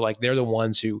entrepreneurs feel like they're the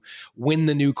ones who win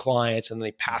the new clients and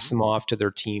they pass them off to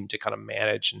their team to kind of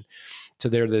manage. And so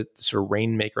they're the sort of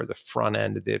rainmaker, the front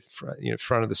end of the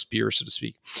front of the spear, so to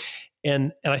speak.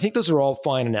 And I think those are all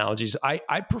fine analogies.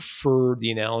 I prefer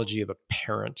the analogy of a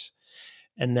parent.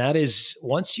 And that is,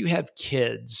 once you have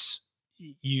kids,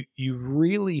 you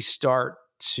really start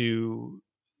to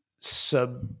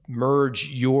submerge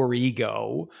your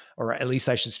ego, or at least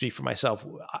I should speak for myself.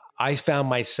 I found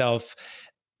myself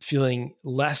feeling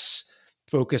less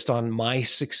focused on my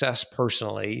success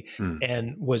personally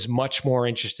and was much more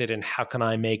interested in how can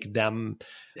I make them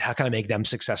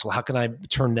successful? How can I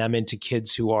turn them into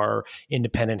kids who are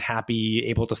independent, happy,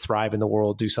 able to thrive in the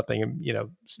world, do something,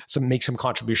 make some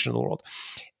contribution to the world.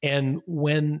 And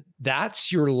when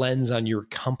that's your lens on your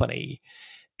company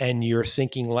and you're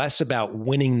thinking less about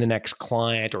winning the next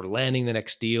client or landing the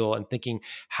next deal and thinking,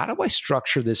 how do I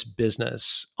structure this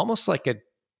business? Almost like a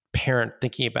parent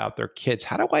thinking about their kids.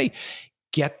 How do I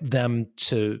get them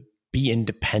to be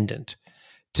independent,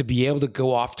 to be able to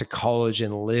go off to college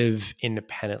and live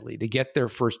independently, to get their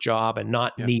first job and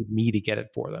not need me to get it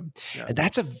for them? And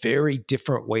that's a very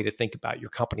different way to think about your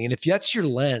company. And if that's your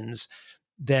lens,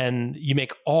 then you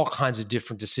make all kinds of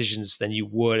different decisions than you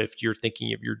would if you're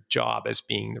thinking of your job as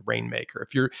being the rainmaker.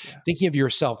 If you're thinking of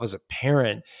yourself as a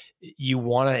parent, you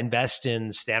want to invest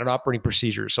in standard operating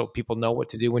procedures so people know what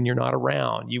to do when you're not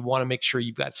around. You want to make sure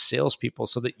you've got salespeople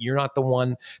so that you're not the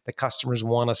one that customers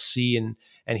want to see and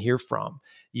hear from.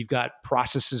 You've got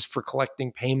processes for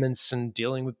collecting payments and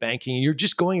dealing with banking. You're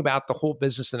just going about the whole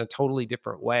business in a totally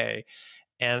different way.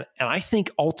 And I think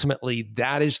ultimately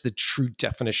that is the true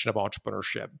definition of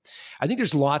entrepreneurship. I think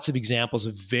there's lots of examples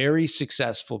of very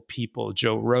successful people.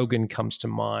 Joe Rogan comes to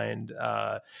mind,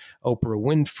 Oprah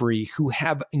Winfrey, who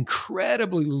have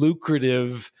incredibly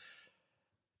lucrative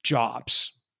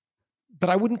jobs. But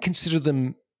I wouldn't consider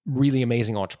them really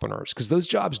amazing entrepreneurs because those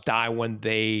jobs die when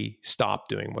they stop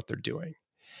doing what they're doing.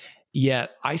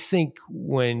 Yet I think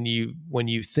when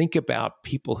you think about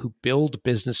people who build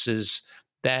businesses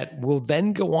that will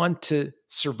then go on to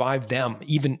survive them,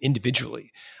 even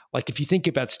individually. Like if you think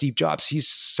about Steve Jobs, he's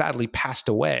sadly passed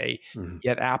away,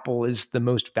 yet Apple is the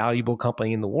most valuable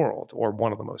company in the world, or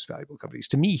one of the most valuable companies.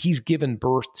 To me, he's given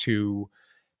birth to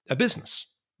a business,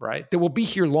 right? That will be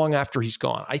here long after he's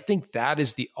gone. I think that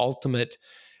is the ultimate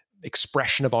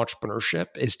expression of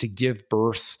entrepreneurship is to give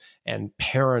birth and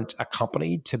parent a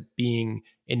company to being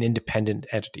an independent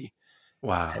entity.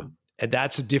 Wow. And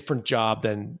that's a different job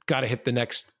than got to hit the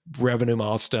next revenue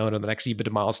milestone or the next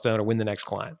EBITDA milestone or win the next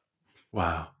client.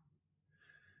 Wow.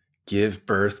 Give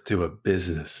birth to a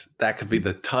business. That could be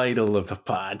the title of the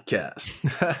podcast.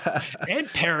 And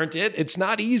parent it. It's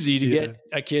not easy to get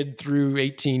a kid through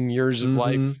 18 years of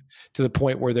life to the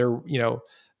point where they're,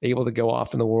 able to go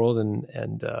off in the world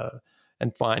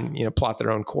and find, plot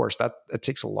their own course. That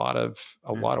takes a lot of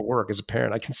work as a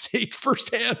parent. I can say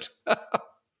firsthand.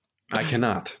 I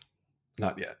cannot,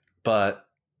 not yet, but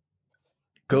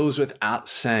goes without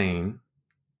saying,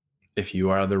 if you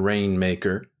are the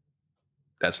rainmaker,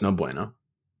 that's no bueno.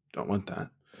 Don't want that.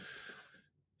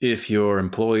 If your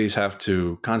employees have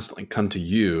to constantly come to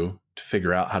you to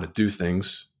figure out how to do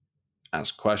things,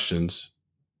 ask questions,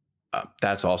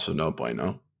 that's also no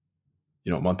bueno.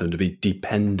 You don't want them to be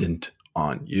dependent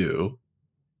on you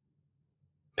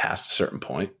past a certain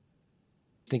point.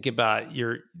 Think about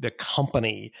the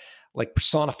company, like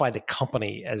personify the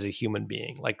company as a human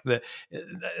being,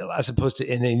 as opposed to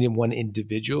in any one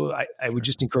individual. I would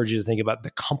just encourage you to think about the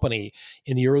company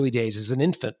in the early days as an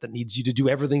infant that needs you to do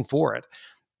everything for it.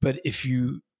 But if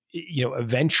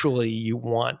eventually you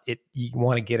want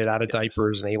to get it out of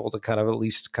diapers and able to kind of at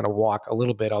least kind of walk a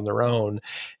little bit on their own,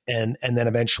 and then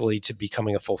eventually to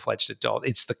becoming a full-fledged adult.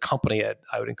 It's the company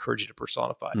I would encourage you to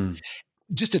personify.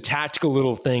 Just a tactical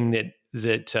little thing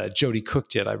that Jody Cook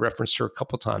did. I referenced her a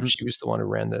couple of times. She was the one who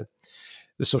ran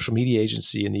the social media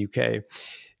agency in the UK.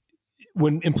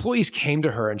 When employees came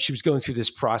to her and she was going through this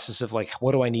process of like,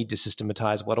 what do I need to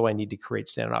systematize? What do I need to create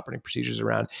standard operating procedures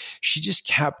around? She just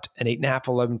kept an 8.5,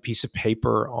 11 piece of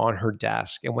paper on her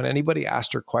desk. And when anybody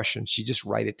asked her questions, she just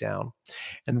write it down.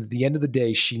 And at the end of the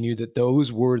day, she knew that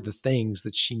those were the things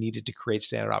that she needed to create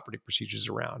standard operating procedures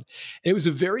around. And it was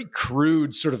a very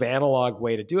crude sort of analog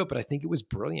way to do it, but I think it was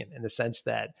brilliant in the sense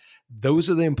that those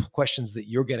are the questions that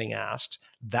you're getting asked.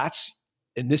 That's,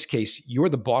 in this case, you're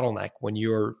the bottleneck when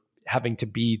you're having to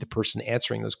be the person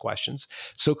answering those questions.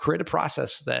 So create a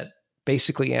process that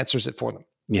basically answers it for them.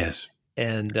 Yes.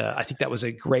 And I think that was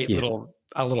a great little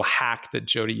hack that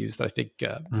Jody used that I think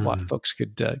a lot of folks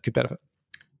could benefit.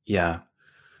 Yeah.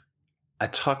 I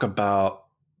talk about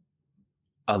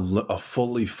a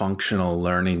fully functional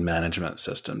learning management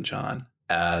system, John,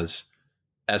 as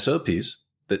SOPs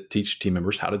that teach team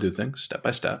members how to do things step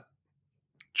by step,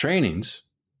 trainings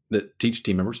that teach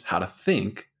team members how to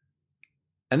think,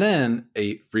 and then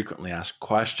a frequently asked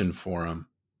question forum,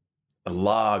 a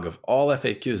log of all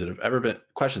FAQs that have ever been,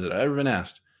 questions that have ever been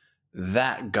asked,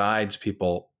 that guides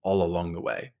people all along the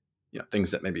way.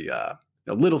 Things that maybe,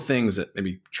 little things that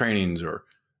maybe trainings or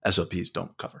SOPs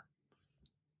don't cover.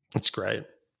 That's great.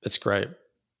 That's great.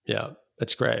 Yeah,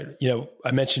 that's great.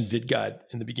 I mentioned VidGuide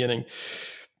in the beginning.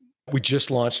 We just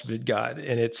launched VidGuide,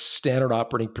 and it's standard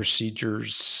operating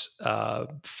procedures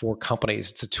for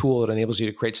companies. It's a tool that enables you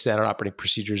to create standard operating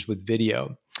procedures with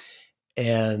video.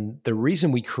 And the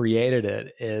reason we created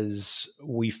it is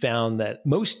we found that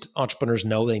most entrepreneurs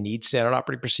know they need standard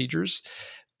operating procedures.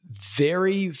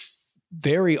 Very,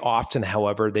 very often,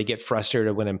 however, they get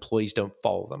frustrated when employees don't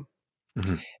follow them.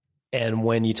 Mm-hmm. And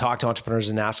when you talk to entrepreneurs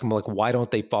and ask them, like, why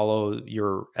don't they follow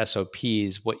your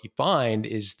SOPs? What you find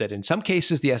is that in some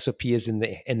cases, the SOP is in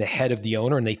the head of the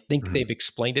owner, and they think they've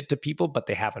explained it to people, but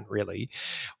they haven't really.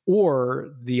 Or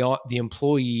the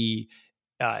employee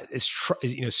is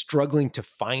struggling to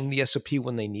find the SOP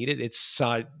when they need it. It's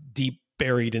deep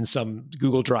buried in some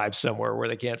Google Drive somewhere where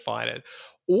they can't find it.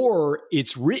 Or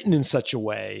it's written in such a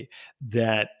way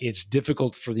that it's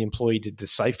difficult for the employee to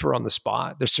decipher on the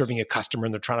spot. They're serving a customer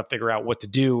and they're trying to figure out what to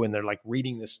do. And they're like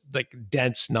reading this like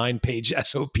dense 9-page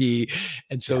SOP.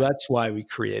 And so that's why we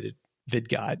created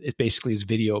VidGuide. It basically is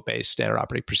video-based standard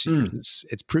operating procedures.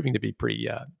 It's proving to be pretty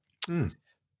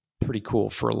cool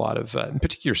for a lot of, in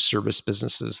particular, service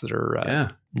businesses that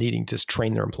are needing to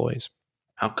train their employees.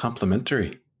 How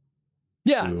complimentary.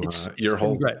 Yeah. To, it's your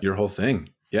whole thing.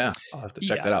 Yeah, I'll have to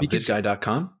check that out.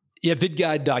 VidGuide.com? Yeah,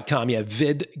 VidGuide.com. Yeah,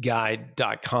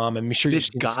 VidGuide.com. I'm sure you've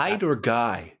seen Guide or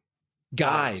guy?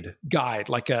 Guide,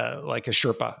 like a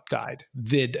Sherpa guide.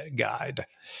 VidGuide.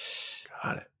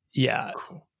 Got it. Yeah.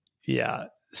 Cool. Yeah.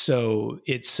 So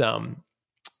it's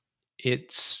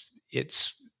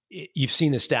you've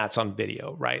seen the stats on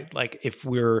video, right? Like if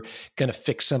we're going to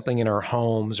fix something in our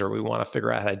homes or we want to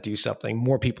figure out how to do something,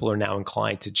 more people are now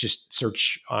inclined to just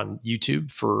search on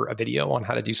YouTube for a video on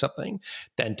how to do something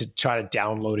than to try to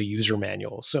download a user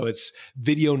manual. So it's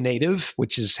video native,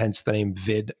 which is hence the name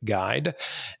Vid Guide.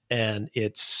 And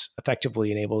it's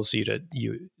effectively enables you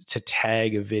to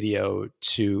tag a video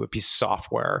to a piece of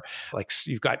software. Like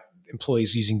you've got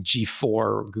employees using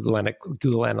G4, Google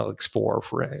Analytics 4,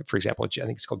 for example, I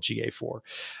think it's called GA4.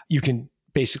 You can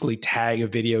basically tag a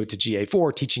video to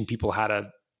GA4, teaching people how to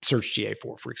search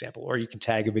GA4, for example, or you can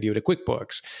tag a video to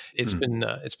QuickBooks. It's been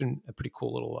a pretty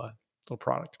cool little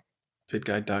product.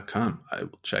 Vidguide.com. I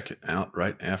will check it out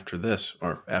right after this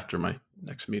or after my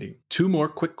next meeting. 2 more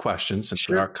quick questions since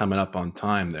we are coming up on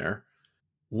time there.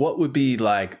 What would be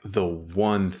like the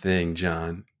one thing,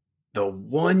 John, the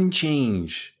one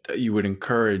change that you would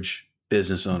encourage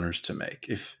business owners to make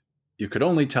if you could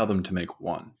only tell them to make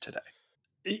one today?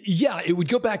 Yeah, it would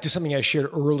go back to something I shared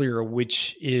earlier,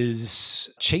 which is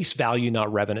chase value,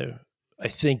 not revenue. I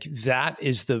think that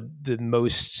is the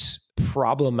most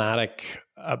problematic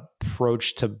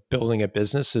approach to building a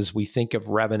business, as we think of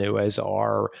revenue as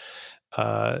our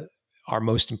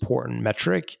most important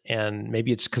metric. And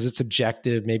maybe it's because it's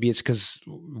objective. Maybe it's because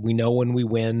we know when we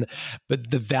win.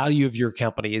 But the value of your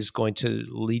company is going to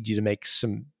lead you to make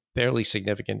some fairly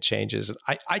significant changes.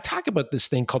 I talk about this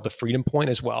thing called the freedom point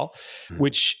as well,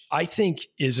 which I think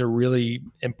is a really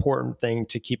important thing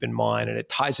to keep in mind. And it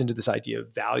ties into this idea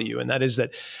of value. And that is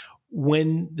that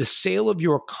when the sale of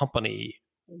your company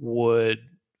would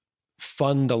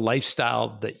fund the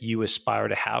lifestyle that you aspire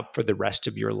to have for the rest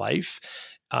of your life,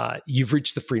 you've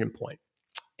reached the freedom point.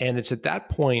 And it's at that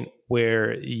point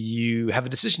where you have a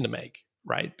decision to make,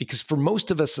 right? Because for most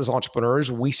of us as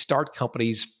entrepreneurs, we start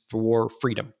companies for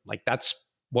freedom. Like that's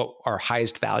what our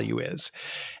highest value is.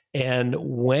 And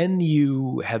when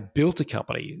you have built a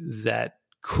company that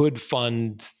could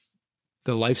fund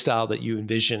the lifestyle that you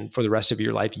envision for the rest of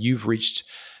your life, you've reached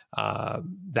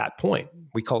that point.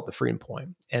 We call it the freedom point.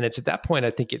 And it's at that point,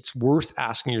 I think it's worth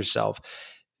asking yourself,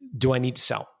 do I need to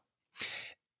sell?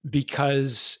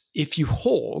 Because if you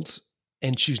hold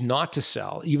and choose not to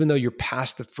sell, even though you're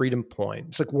past the freedom point,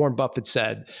 it's like Warren Buffett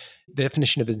said, the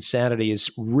definition of insanity is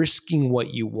risking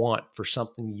what you want for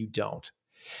something you don't.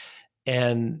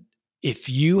 And if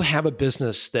you have a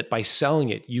business that by selling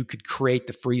it, you could create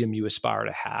the freedom you aspire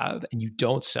to have, and you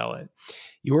don't sell it,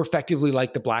 you're effectively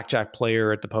like the blackjack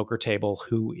player at the poker table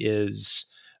who is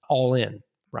all in,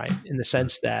 right? In the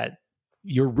sense that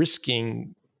you're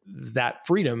risking that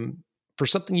freedom for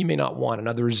something you may not want,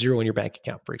 another zero in your bank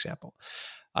account, for example.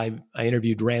 I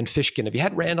interviewed Rand Fishkin. Have you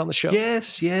had Rand on the show?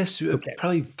 Yes. Okay.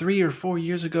 Probably 3 or 4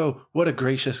 years ago. What a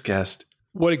gracious guest.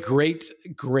 What a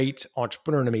great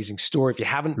entrepreneur, an amazing story. If you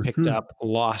haven't picked up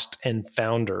Lost and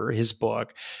Founder, his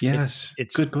book. Yes,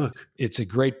 it's good book. It's a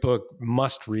great book,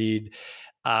 must read.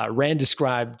 Rand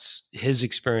described his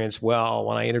experience well.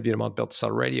 When I interviewed him on Built to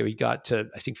Sell Radio, he got to,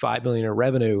 I think, $5 million in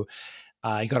revenue.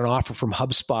 He got an offer from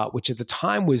HubSpot, which at the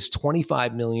time was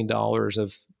 $25 million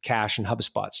of cash in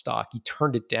HubSpot stock. He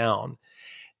turned it down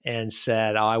and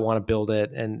said, I want to build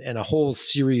it. And a whole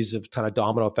series of kind of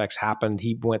domino effects happened.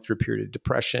 He went through a period of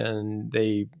depression.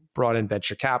 They brought in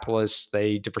venture capitalists.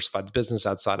 They diversified the business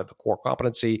outside of a core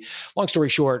competency. Long story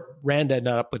short, Rand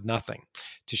ended up with nothing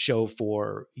to show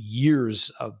for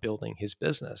years of building his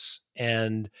business.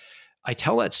 And I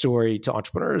tell that story to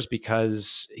entrepreneurs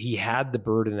because he had the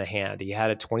bird in the hand. He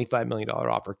had a $25 million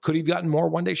offer. Could he have gotten more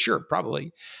one day? Sure,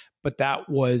 probably. But that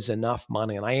was enough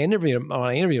money. And I interviewed him.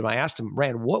 I asked him,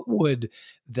 Rand, what would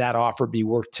that offer be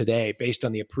worth today based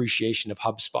on the appreciation of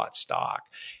HubSpot stock?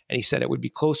 And he said it would be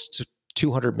close to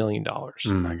 $200 million. Oh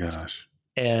my gosh.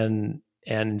 And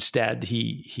instead,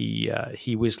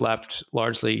 he was left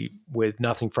largely with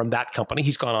nothing from that company.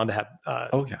 He's gone on to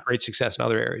have great success in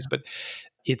other areas. But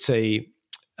it's a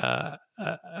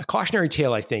cautionary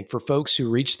tale, I think, for folks who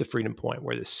reach the freedom point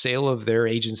where the sale of their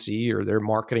agency or their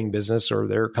marketing business or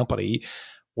their company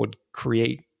would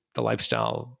create the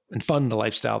lifestyle and fund the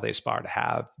lifestyle they aspire to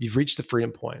have. You've reached the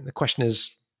freedom point. The question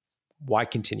is, why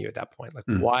continue at that point? Like,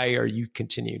 why are you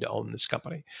continuing to own this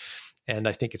company? And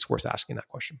I think it's worth asking that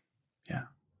question. Yeah.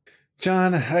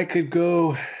 John,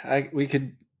 we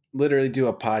could literally do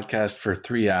a podcast for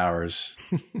 3 hours.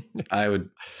 I would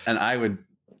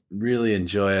really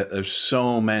enjoy it. There's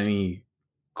so many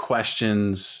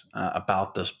questions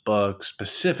about this book,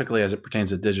 specifically as it pertains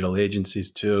to digital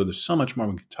agencies too. There's so much more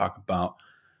we could talk about.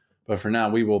 But for now,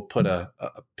 we will put a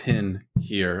pin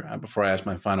here before I ask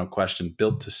my final question.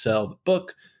 Built to Sell, the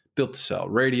book, Built to Sell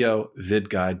Radio,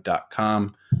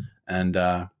 vidguide.com. And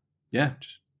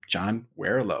just John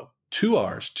Warrillow. 2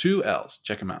 R's, 2 L's.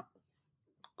 Check him out.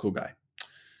 Cool guy.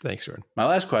 Thanks, Jordan. My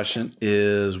last question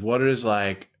is what's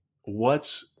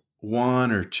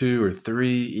 1 or 2 or 3,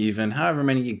 even however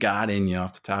many you got in you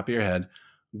off the top of your head,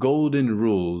 golden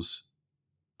rules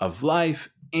of life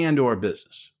and or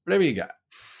business? Whatever you got.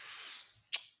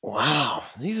 Wow.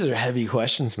 These are heavy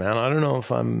questions, man. I don't know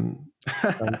if I'm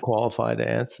qualified to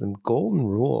answer them. Golden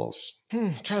rules.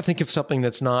 Trying to think of something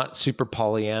that's not super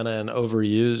Pollyanna and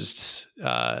overused.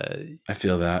 I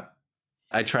feel that.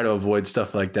 I try to avoid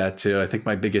stuff like that too. I think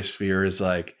my biggest fear is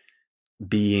like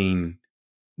being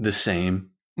the same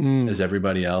as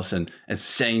everybody else and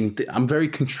saying I'm very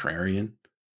contrarian.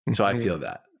 So I feel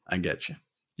that. I get you.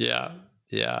 Yeah.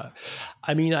 Yeah.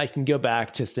 I mean, I can go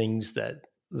back to things that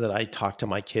I talk to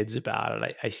my kids about. And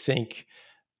I think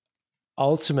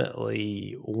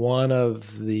ultimately one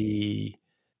of the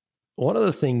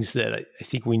things that I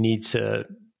think we need to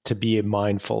be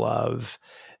mindful of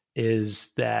is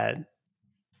that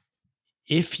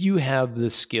if you have the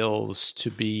skills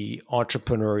to be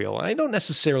entrepreneurial, and I don't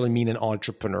necessarily mean an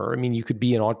entrepreneur. I mean, you could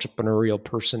be an entrepreneurial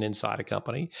person inside a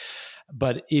company,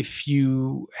 but if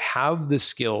you have the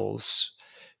skills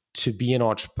to be an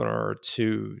entrepreneur,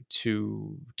 to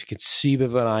conceive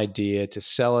of an idea, to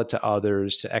sell it to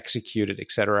others, to execute it,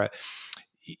 et cetera,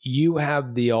 you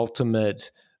have the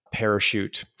ultimate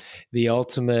parachute, the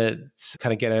ultimate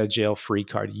kind of get out of jail free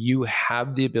card. You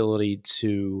have the ability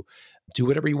to do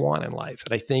whatever you want in life.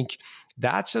 And I think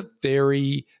that's a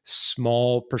very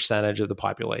small percentage of the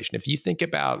population. If you think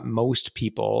about most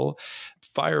people,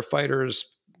 firefighters,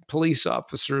 police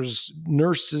officers,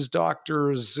 nurses,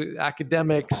 doctors,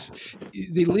 academics,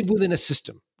 they live within a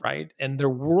system, right? And their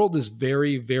world is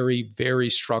very, very, very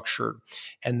structured.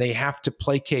 And they have to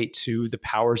placate to the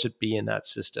powers that be in that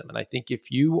system. And I think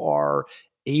if you are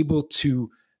able to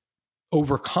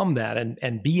overcome that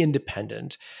and be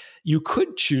independent, you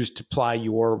could choose to apply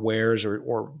your wares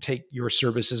or take your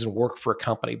services and work for a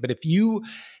company. But if you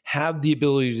have the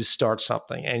ability to start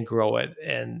something and grow it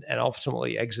and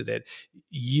ultimately exit it,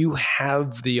 you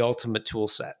have the ultimate tool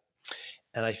set.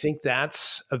 And I think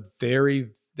that's very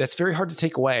hard to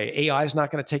take away. AI is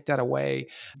not going to take that away.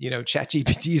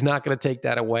 ChatGPT is not going to take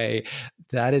that away.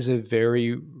 That is a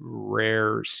very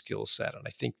rare skill set. And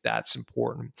I think that's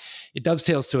important. It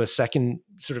dovetails to a second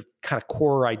sort of kind of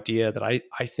core idea that I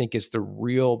think is the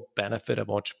real benefit of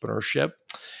entrepreneurship,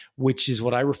 which is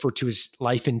what I refer to as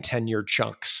life in 10-year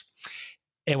chunks.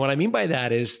 And what I mean by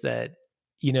that is that,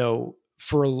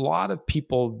 for a lot of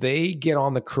people, they get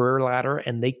on the career ladder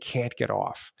and they can't get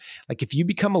off. Like if you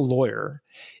become a lawyer,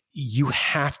 you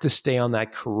have to stay on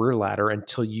that career ladder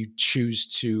until you choose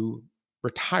to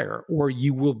retire, or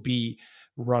you will be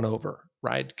run over,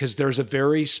 right? Because there's a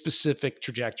very specific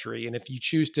trajectory. And if you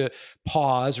choose to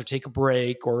pause or take a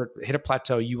break or hit a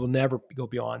plateau, you will never go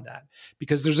beyond that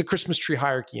because there's a Christmas tree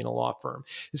hierarchy in a law firm.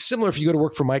 It's similar if you go to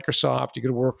work for Microsoft, you go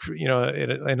to work for,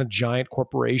 in a giant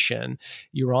corporation,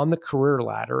 you're on the career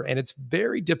ladder and it's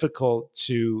very difficult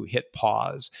to hit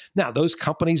pause. Now, those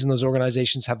companies and those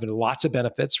organizations have lots of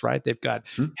benefits, right? They've got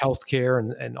healthcare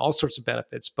and all sorts of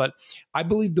benefits. But I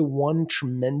believe the one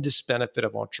tremendous benefit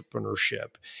of entrepreneurship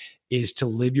is to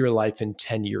live your life in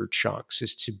 10-year chunks,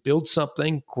 is to build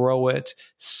something, grow it,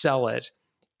 sell it,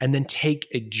 and then take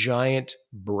a giant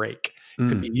break.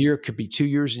 Could be a year, could be 2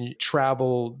 years, and you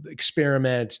travel,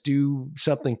 experiment, do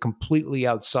something completely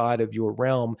outside of your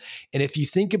realm. And if you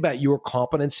think about your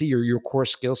competency or your core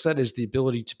skill set is the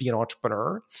ability to be an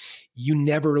entrepreneur, you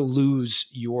never lose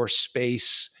your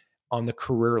space on the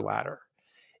career ladder.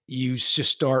 You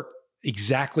just start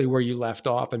exactly where you left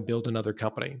off and build another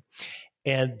company.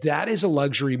 And that is a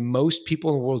luxury most people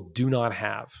in the world do not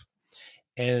have.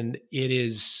 And it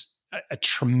is a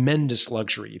tremendous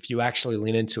luxury if you actually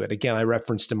lean into it. Again, I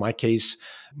referenced in my case,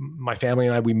 my family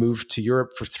and I, we moved to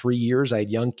Europe for 3 years. I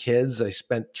had young kids. I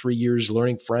spent 3 years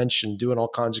learning French and doing all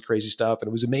kinds of crazy stuff. And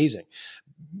it was amazing.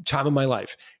 Time of my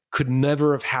life. Could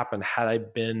never have happened had I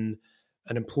been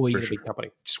an employee in a big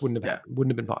company. Just wouldn't have happened.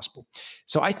 Wouldn't have been possible.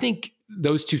 So I think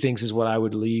those two things is what I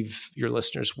would leave your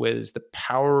listeners with, is the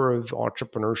power of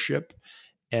entrepreneurship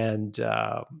and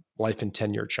life in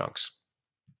 10-year chunks.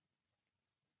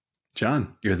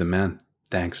 John, you're the man.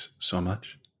 Thanks so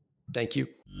much. Thank you.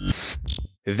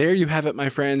 There you have it, my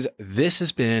friends. This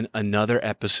has been another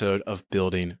episode of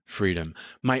Building Freedom.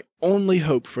 My only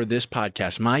hope for this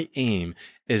podcast, my aim,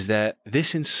 is that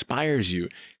this inspires you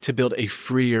to build a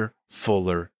freer,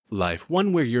 fuller life,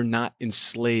 one where you're not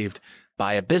enslaved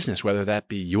by a business, whether that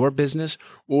be your business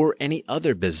or any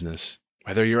other business,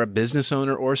 whether you're a business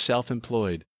owner or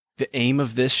self-employed. The aim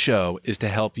of this show is to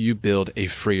help you build a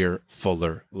freer,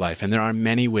 fuller life. And there are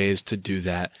many ways to do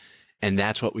that. And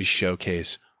that's what we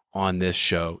showcase on this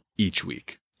show each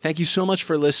week. Thank you so much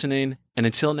for listening. And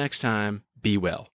until next time, be well.